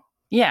crew.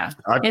 Yeah,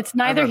 it's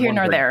neither here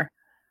nor there.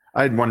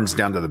 I had ones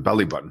down to the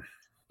belly button.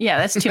 Yeah,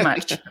 that's too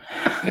much.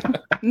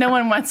 No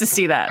one wants to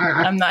see that.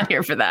 I'm not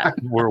here for that.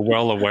 We're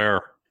well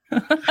aware.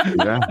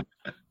 Yeah.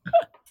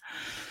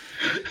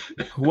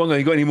 Wonga,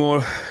 you got any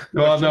more?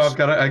 Well, no, I've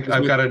got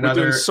another. We're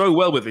doing so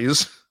well with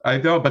these. I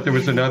know, but there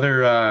was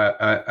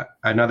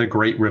another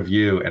great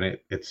review, and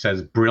it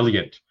says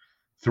brilliant.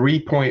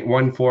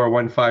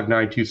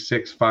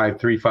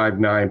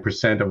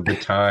 3.14159265359% of the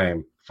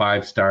time,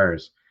 5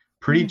 stars.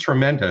 Pretty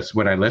tremendous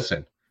when I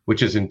listen,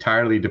 which is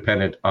entirely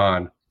dependent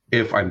on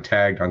if I'm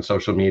tagged on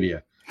social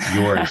media.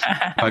 Yours,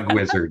 Pug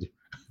Wizard.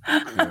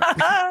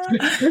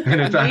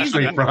 And it's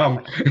actually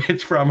from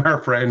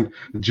our friend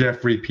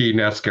Jeffrey P.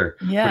 Nesker.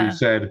 Yeah. Who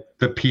said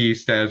the P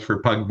stands for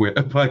Pug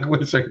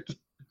Wizard.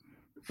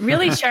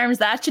 Really, Charms,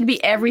 that should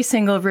be every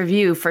single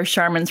review for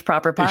Charmin's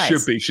Proper Pies. It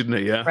should be, shouldn't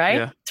it? Yeah. Right?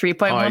 Yeah.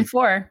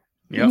 3.14.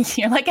 Yep.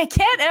 You're like, I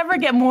can't ever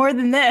get more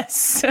than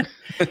this.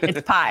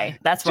 It's pie.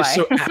 That's why. Just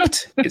so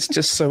apt. It's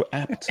just so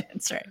apt.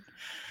 That's right.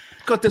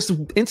 God, does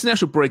the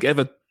international break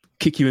ever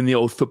kick you in the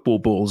old football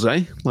balls,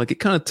 eh? Like it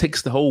kind of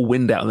takes the whole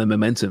wind out of the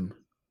momentum.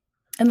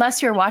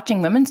 Unless you're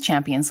watching Women's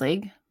Champions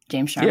League,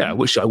 James Sharman. Yeah, I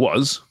wish I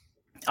was.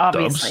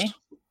 Obviously. Dubs.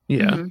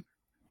 Yeah. Mm-hmm.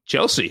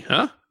 Chelsea,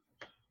 huh?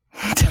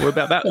 What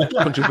about that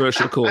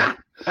controversial call?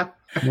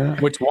 Yeah.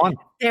 Which one?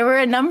 There were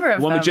a number of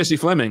one them. with Jessie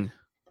Fleming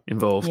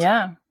involved.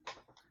 Yeah.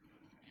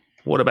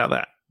 What about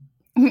that?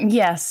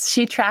 Yes,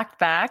 she tracked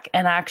back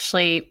and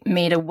actually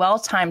made a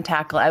well-timed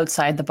tackle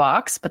outside the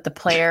box, but the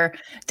player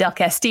Del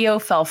Castillo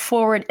fell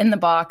forward in the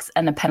box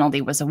and a penalty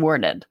was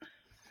awarded.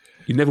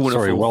 You never want to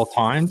fall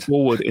well-timed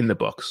forward in the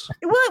box.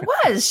 Well, it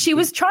was. She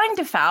was trying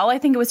to foul. I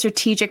think it was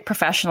strategic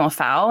professional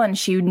foul, and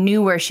she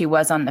knew where she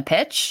was on the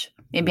pitch.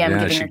 Maybe I'm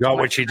giving her she got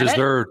what she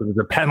deserved. It was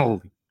a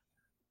penalty.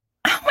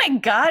 Oh my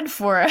God,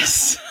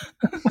 Forrest.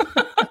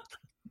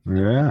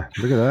 Yeah,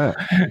 look at that.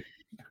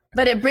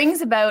 But it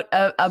brings about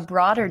a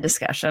broader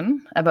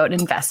discussion about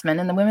investment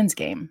in the women's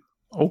game.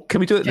 Oh,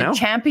 can we do it now?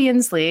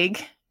 Champions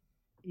League.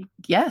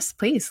 Yes,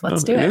 please.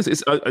 Let's do it.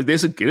 It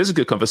is a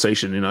good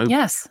conversation, you know.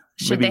 Yes.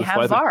 Should they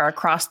have VAR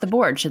across the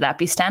board? Should that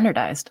be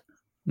standardized?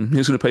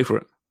 Who's going to pay for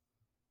it?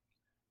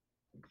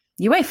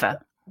 UEFA.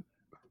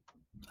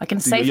 I can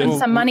siphon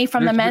some money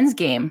from the men's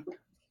game.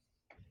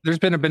 There's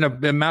been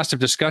a massive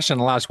discussion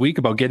last week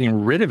about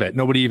getting rid of it.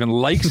 Nobody even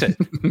likes it.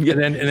 Yeah.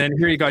 And then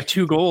here you got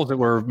 2 goals that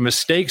were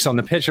mistakes on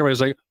the pitch.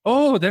 Everybody's like,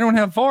 oh, they don't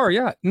have VAR.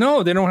 Yeah.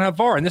 No, they don't have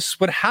VAR. And this is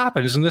what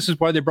happens. And this is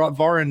why they brought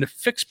VAR in to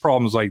fix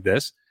problems like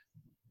this.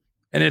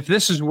 And if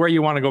this is where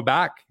you want to go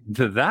back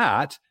to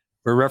that,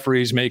 where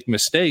referees make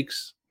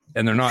mistakes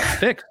and they're not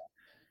fixed.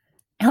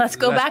 Let's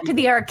go back to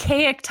the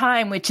archaic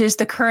time, which is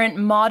the current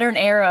modern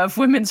era of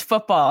women's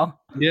football.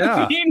 Yeah.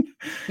 I mean,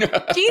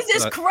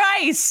 Jesus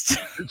Christ.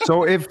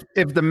 So if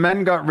the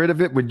men got rid of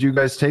it, would you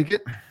guys take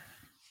it?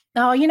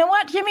 Oh, you know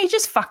what, Jimmy?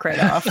 Just fuck right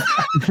off.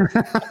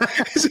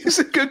 It's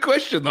a good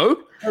question,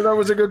 though. That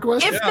was a good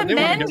question. If the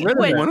men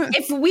would,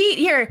 if we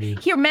here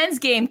men's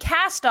game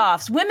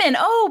cast-offs, women,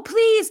 oh,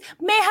 please,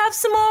 may I have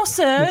some more,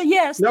 sir?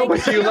 Yes. No,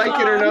 but do you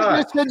like it or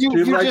not?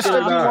 You just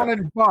said you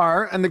wanted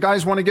VAR, and the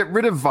guys want to get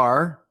rid of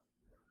VAR.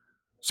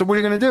 So what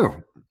are you going to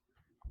do?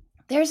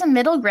 There's a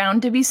middle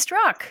ground to be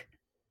struck.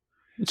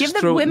 Give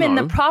the women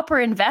the proper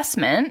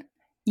investment.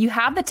 You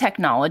have the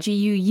technology,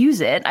 you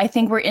use it. I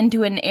think we're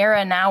into an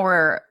era now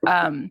where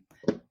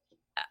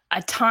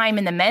a time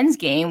in the men's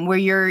game where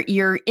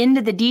you're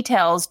into the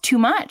details too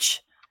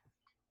much,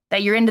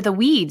 that you're into the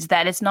weeds,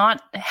 that it's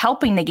not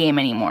helping the game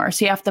anymore.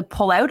 So you have to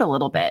pull out a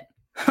little bit.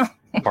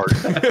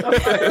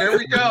 There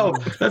we go.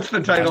 That's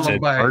the title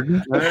of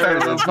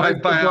my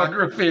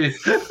biography.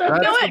 You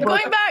know what?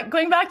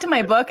 Going back to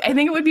my book, I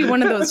think it would be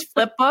one of those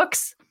flip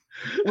books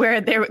where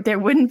there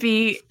wouldn't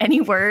be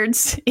any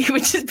words. It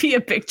would just be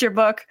a picture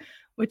book,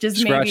 which is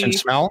scratch maybe and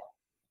smell.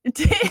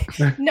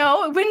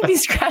 No, it wouldn't be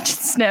scratch and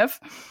sniff,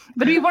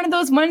 but it'd be one of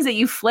those ones that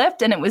you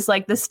flipped and it was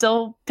like the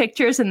still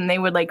pictures, and they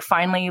would like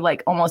finally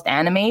like almost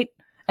animate,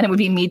 and it would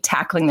be me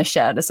tackling the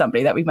shit out of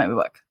somebody. That would be my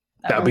book.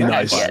 That'd be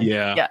nice.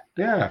 Yeah.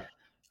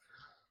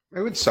 It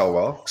would sell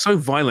well. So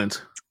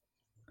violent.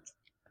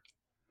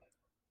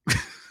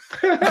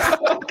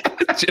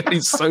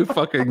 Jimmy's so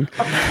fucking.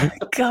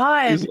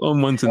 God. He's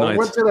on one tonight.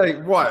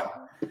 What?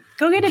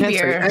 Go get a can't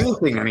beer. Say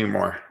anything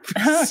anymore.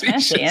 Oh,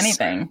 can't say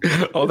anything.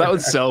 Oh, that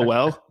would sell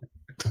well.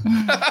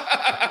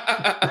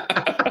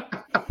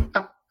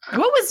 What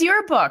was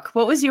your book?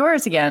 What was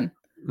yours again?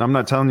 I'm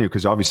not telling you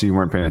because obviously you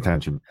weren't paying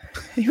attention.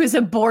 It was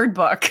a board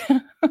book.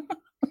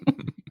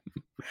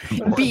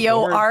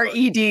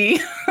 BORED.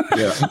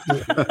 Yeah.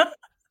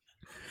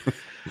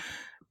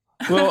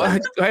 Well, I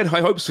had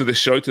high hopes for this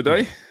show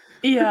today.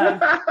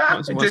 Yeah.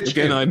 Once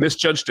again, I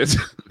misjudged it.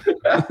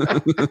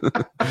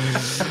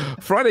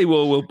 Friday,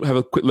 we'll have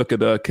a quick look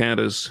at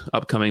Canada's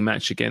upcoming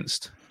match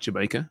against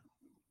Jamaica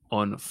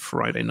on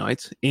Friday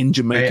night in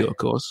Jamaica, of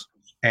course.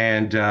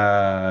 And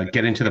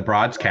get into the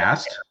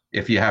broadcast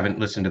if you haven't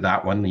listened to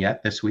that one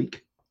yet this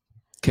week.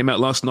 Came out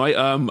last night.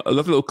 I love a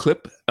little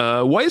clip.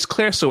 Why is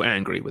Claire so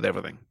angry with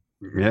everything?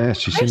 Yeah,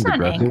 she seems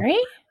aggressive. Angry.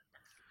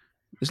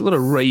 There's a lot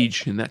of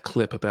rage in that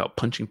clip about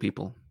punching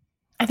people.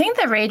 I think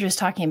the rage was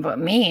talking about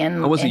me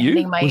and was it you?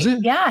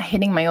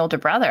 Hitting my older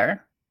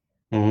brother.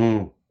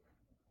 Mm-hmm.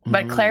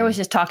 But Claire was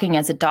just talking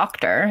as a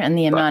doctor, and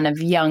the amount of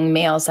young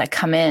males that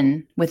come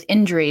in with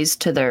injuries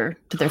to their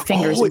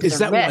fingers and to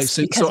their wrists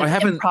because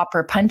of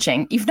improper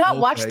punching. You've not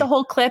watched the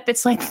whole clip.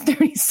 It's like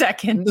 30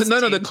 seconds.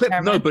 No, the clip.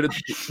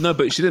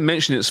 But she didn't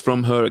mention it's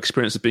from her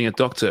experience of being a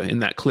doctor in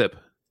that clip.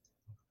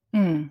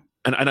 And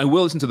I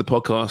will listen to the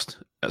podcast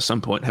at some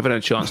point. Haven't had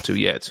a chance to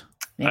yet.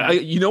 Yeah.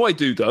 I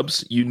do,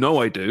 Dubs. You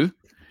know I do.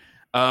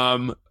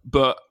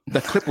 But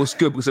the clip was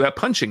good because about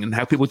punching and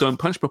how people don't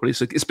punch properly.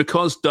 So it's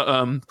because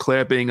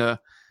Claire being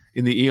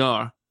in the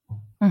ER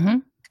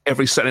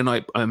every Saturday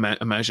night, I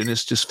imagine,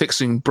 is just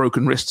fixing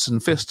broken wrists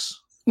and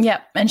fists.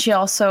 Yep. And she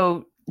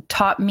also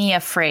taught me a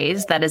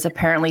phrase that is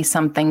apparently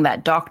something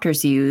that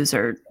doctors use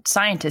or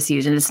scientists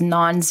use, and it's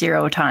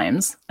non-zero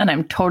times. And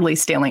I'm totally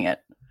stealing it.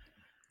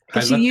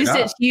 Because she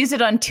used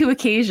it on 2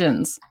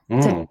 occasions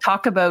to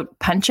talk about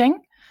punching,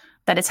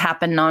 that it's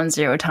happened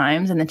non-zero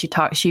times. And then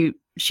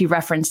she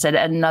referenced it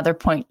at another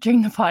point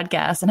during the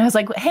podcast. And I was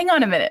like, hang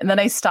on a minute. And then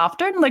I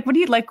stopped her and I'm like, what do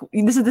you like?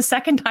 This is the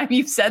second time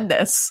you've said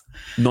this.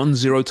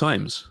 Non-zero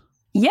times?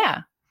 Yeah.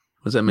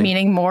 What does that mean?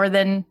 Meaning more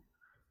than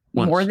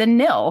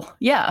nil.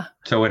 Yeah.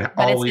 So it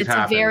always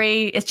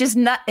happens.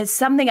 It's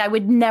something I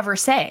would never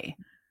say.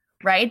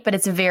 Right. But I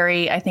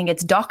think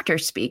it's doctor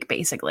speak,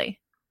 basically.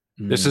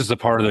 This is the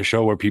part of the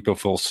show where people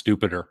feel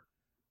stupider.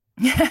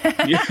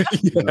 Yeah.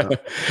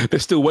 They're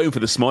still waiting for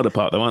the smarter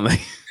part, though, aren't they?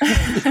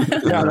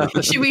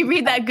 Should we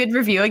read that good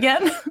review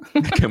again?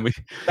 Can we?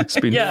 It's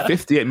been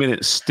 58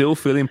 minutes, still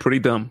feeling pretty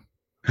dumb.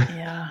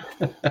 Yeah.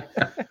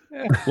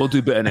 We'll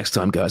do better next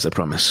time, guys, I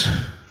promise.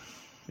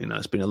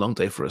 It's been a long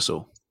day for us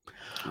all.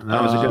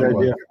 That was a good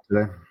idea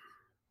today.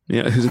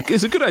 Yeah,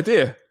 it's a good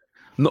idea.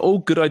 Not all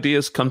good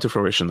ideas come to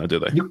fruition, though, do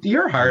they?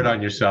 You're hard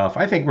on yourself.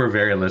 I think we're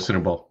very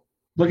listenable.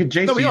 Look at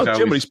JC.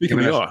 Generally speaking,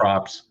 we are.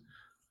 Props.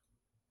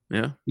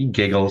 Yeah. He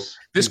giggles.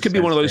 This could be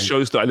one of those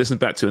shows that I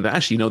listened back to and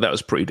actually, that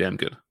was pretty damn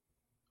good.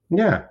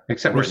 Yeah.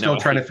 Except we're still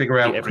trying to figure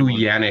out who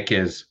Yannick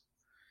is.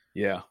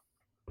 Yeah.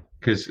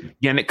 Because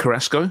Yannick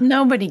Carrasco?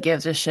 Nobody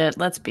gives a shit.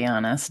 Let's be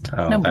honest.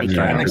 Nobody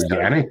cares.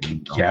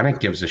 Yannick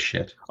gives a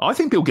shit. I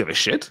think he'll give a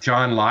shit.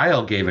 John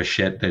Lyle gave a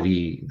shit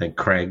that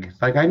Craig,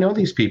 like, I know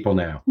these people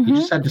now. He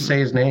just had to say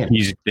his name.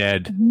 He's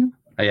dead. Mm-hmm.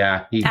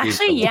 Yeah.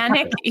 Actually,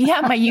 Yannick,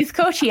 my youth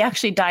coach, he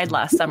actually died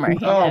last summer.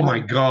 My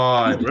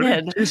God.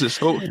 Really? Jesus.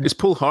 Is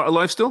Paul Hart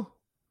alive still?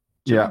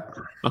 Yeah.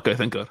 Okay,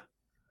 thank God.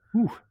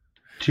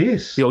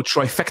 Jeez. The old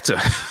trifecta.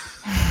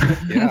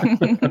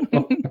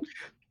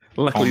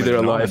 Luckily, they're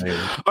alive.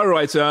 All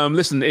right.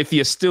 Listen, if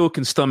you still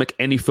can stomach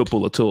any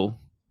football at all,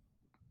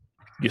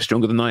 you're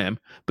stronger than I am.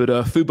 But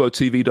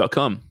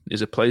FuboTV.com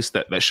is a place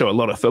that show a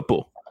lot of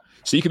football.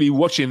 So you can be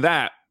watching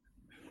that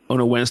on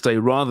a Wednesday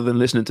rather than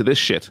listening to this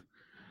shit.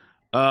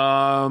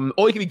 Or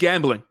you can be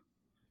gambling.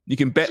 You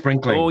can bet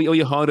all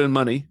your hard-earned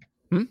money.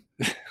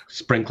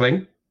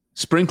 Sprinkling.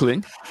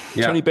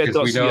 Yeah,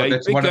 TonyBet.ca.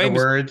 That's one of the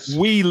words.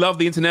 We love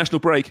the international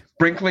break.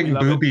 Sprinkling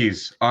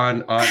boobies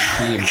on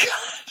teams.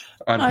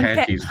 On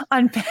panties.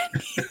 On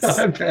panties.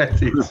 On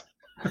panties.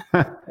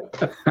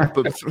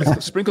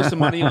 But sprinkle some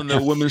money on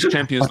the Women's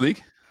Champions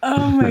League.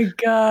 Oh my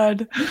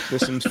God.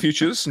 There's some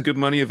futures, some good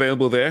money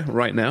available there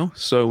right now.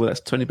 So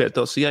that's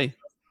TonyBet.ca.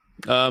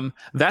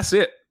 That's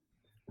it.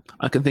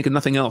 I can think of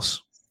nothing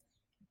else.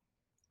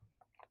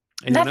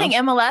 Nothing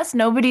else? MLS?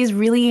 Nobody's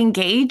really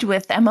engaged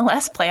with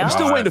MLS playoffs? I'm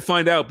still waiting to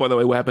find out, by the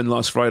way, what happened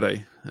last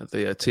Friday at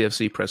the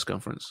TFC press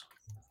conference.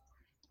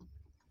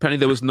 Apparently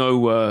there was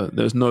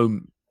no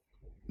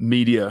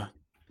media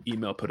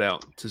email put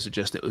out to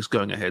suggest it was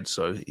going ahead.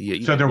 So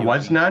there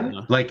was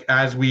none? Like,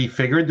 as we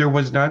figured, there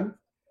was none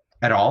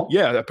at all?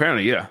 Yeah,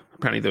 apparently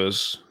there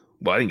was.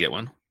 Well, I didn't get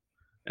one.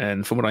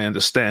 And from what I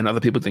understand,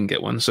 other people didn't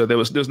get one. So there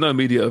was no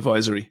media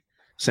advisory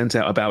sent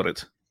out about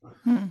it.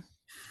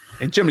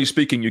 And generally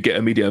speaking, you get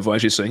a media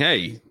advisory saying,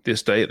 hey,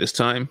 this day at this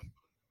time,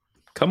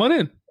 come on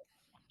in.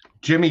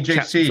 Jimmy,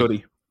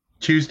 JC,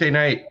 Tuesday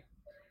night,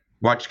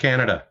 watch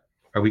Canada.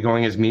 Are we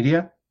going as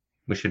media?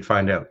 We should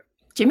find out.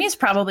 Jimmy's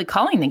probably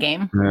calling the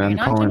game. Yeah, I'm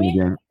calling the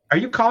game. Are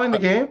you calling the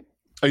game?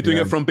 Are you doing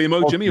it from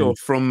BMO, Jimmy, or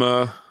from...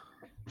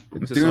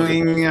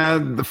 doing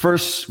the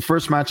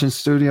first match in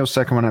studio,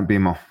 second one at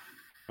BMO.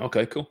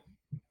 Okay, cool.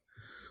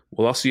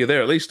 Well, I'll see you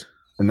there at least.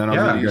 And then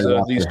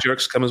these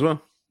jerks come as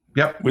well.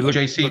 Yep.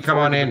 JC, come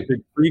on in.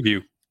 Big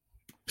preview.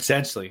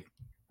 Essentially.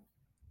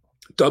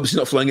 Dubs,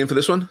 not flying in for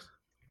this one?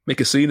 Make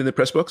a scene in the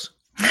press box?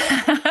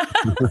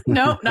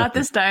 No, not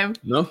this time.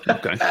 No?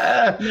 Okay.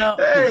 No.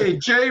 Hey,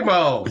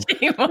 J-Mo.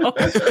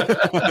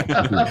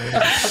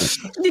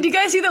 Did you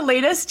guys see the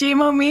latest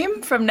J-Mo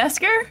meme from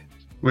Nesker?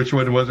 Which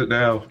one was it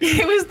now?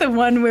 It was the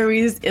one where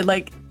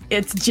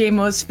it's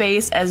J-Mo's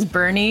face as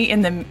Bernie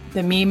in the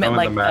meme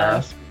at the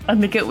mask. I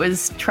think it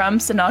was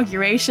Trump's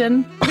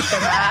inauguration with the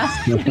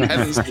mask and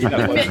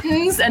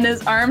mittens and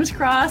his arms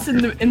crossed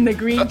in the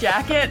green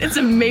jacket. It's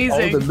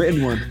amazing. Oh, the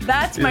mitten one.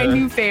 That's my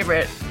new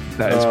favorite.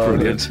 That is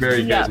brilliant. It's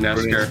very good,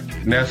 Nesker.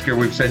 Nesker,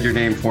 we've said your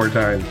name 4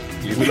 times.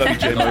 We love you,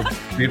 J-Mo.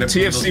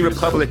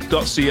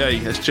 TFCRepublic.ca,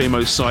 that's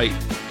J-Mo's site.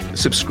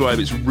 Subscribe,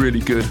 it's really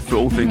good for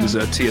all things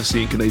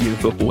TFC and Canadian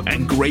football,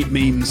 and great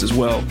memes as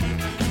well.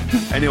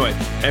 Anyway,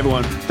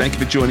 everyone, thank you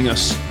for joining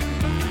us.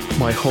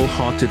 My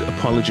wholehearted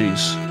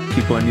apologies.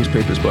 Keep buying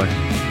newspapers, bye.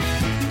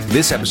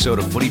 This episode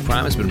of Footy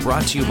Prime has been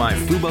brought to you by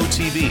Fubo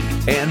TV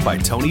and by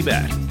Tony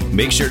Bet.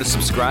 Make sure to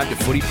subscribe to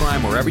Footy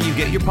Prime wherever you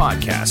get your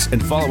podcasts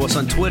and follow us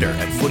on Twitter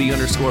at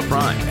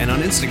 @footy_prime and on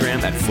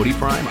Instagram at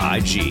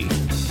FootyPrimeIG.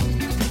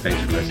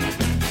 Thanks for listening.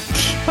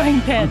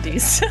 Buying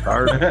panties.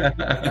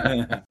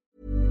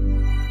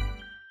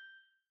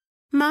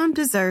 Mom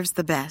deserves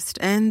the best,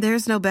 and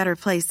there's no better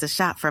place to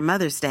shop for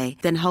Mother's Day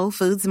than Whole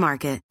Foods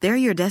Market. They're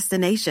your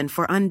destination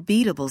for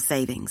unbeatable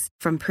savings,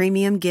 from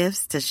premium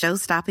gifts to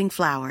show-stopping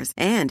flowers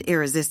and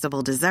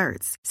irresistible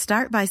desserts.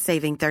 Start by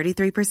saving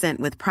 33%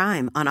 with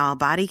Prime on all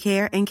body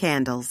care and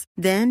candles.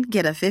 Then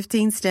get a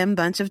 15-stem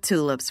bunch of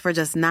tulips for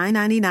just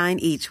 $9.99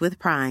 each with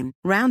Prime.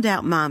 Round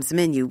out Mom's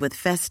menu with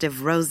festive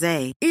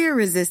rosé,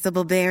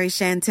 irresistible berry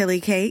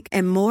chantilly cake,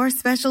 and more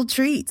special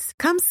treats.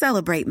 Come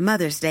celebrate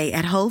Mother's Day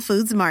at Whole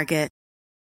Foods Market.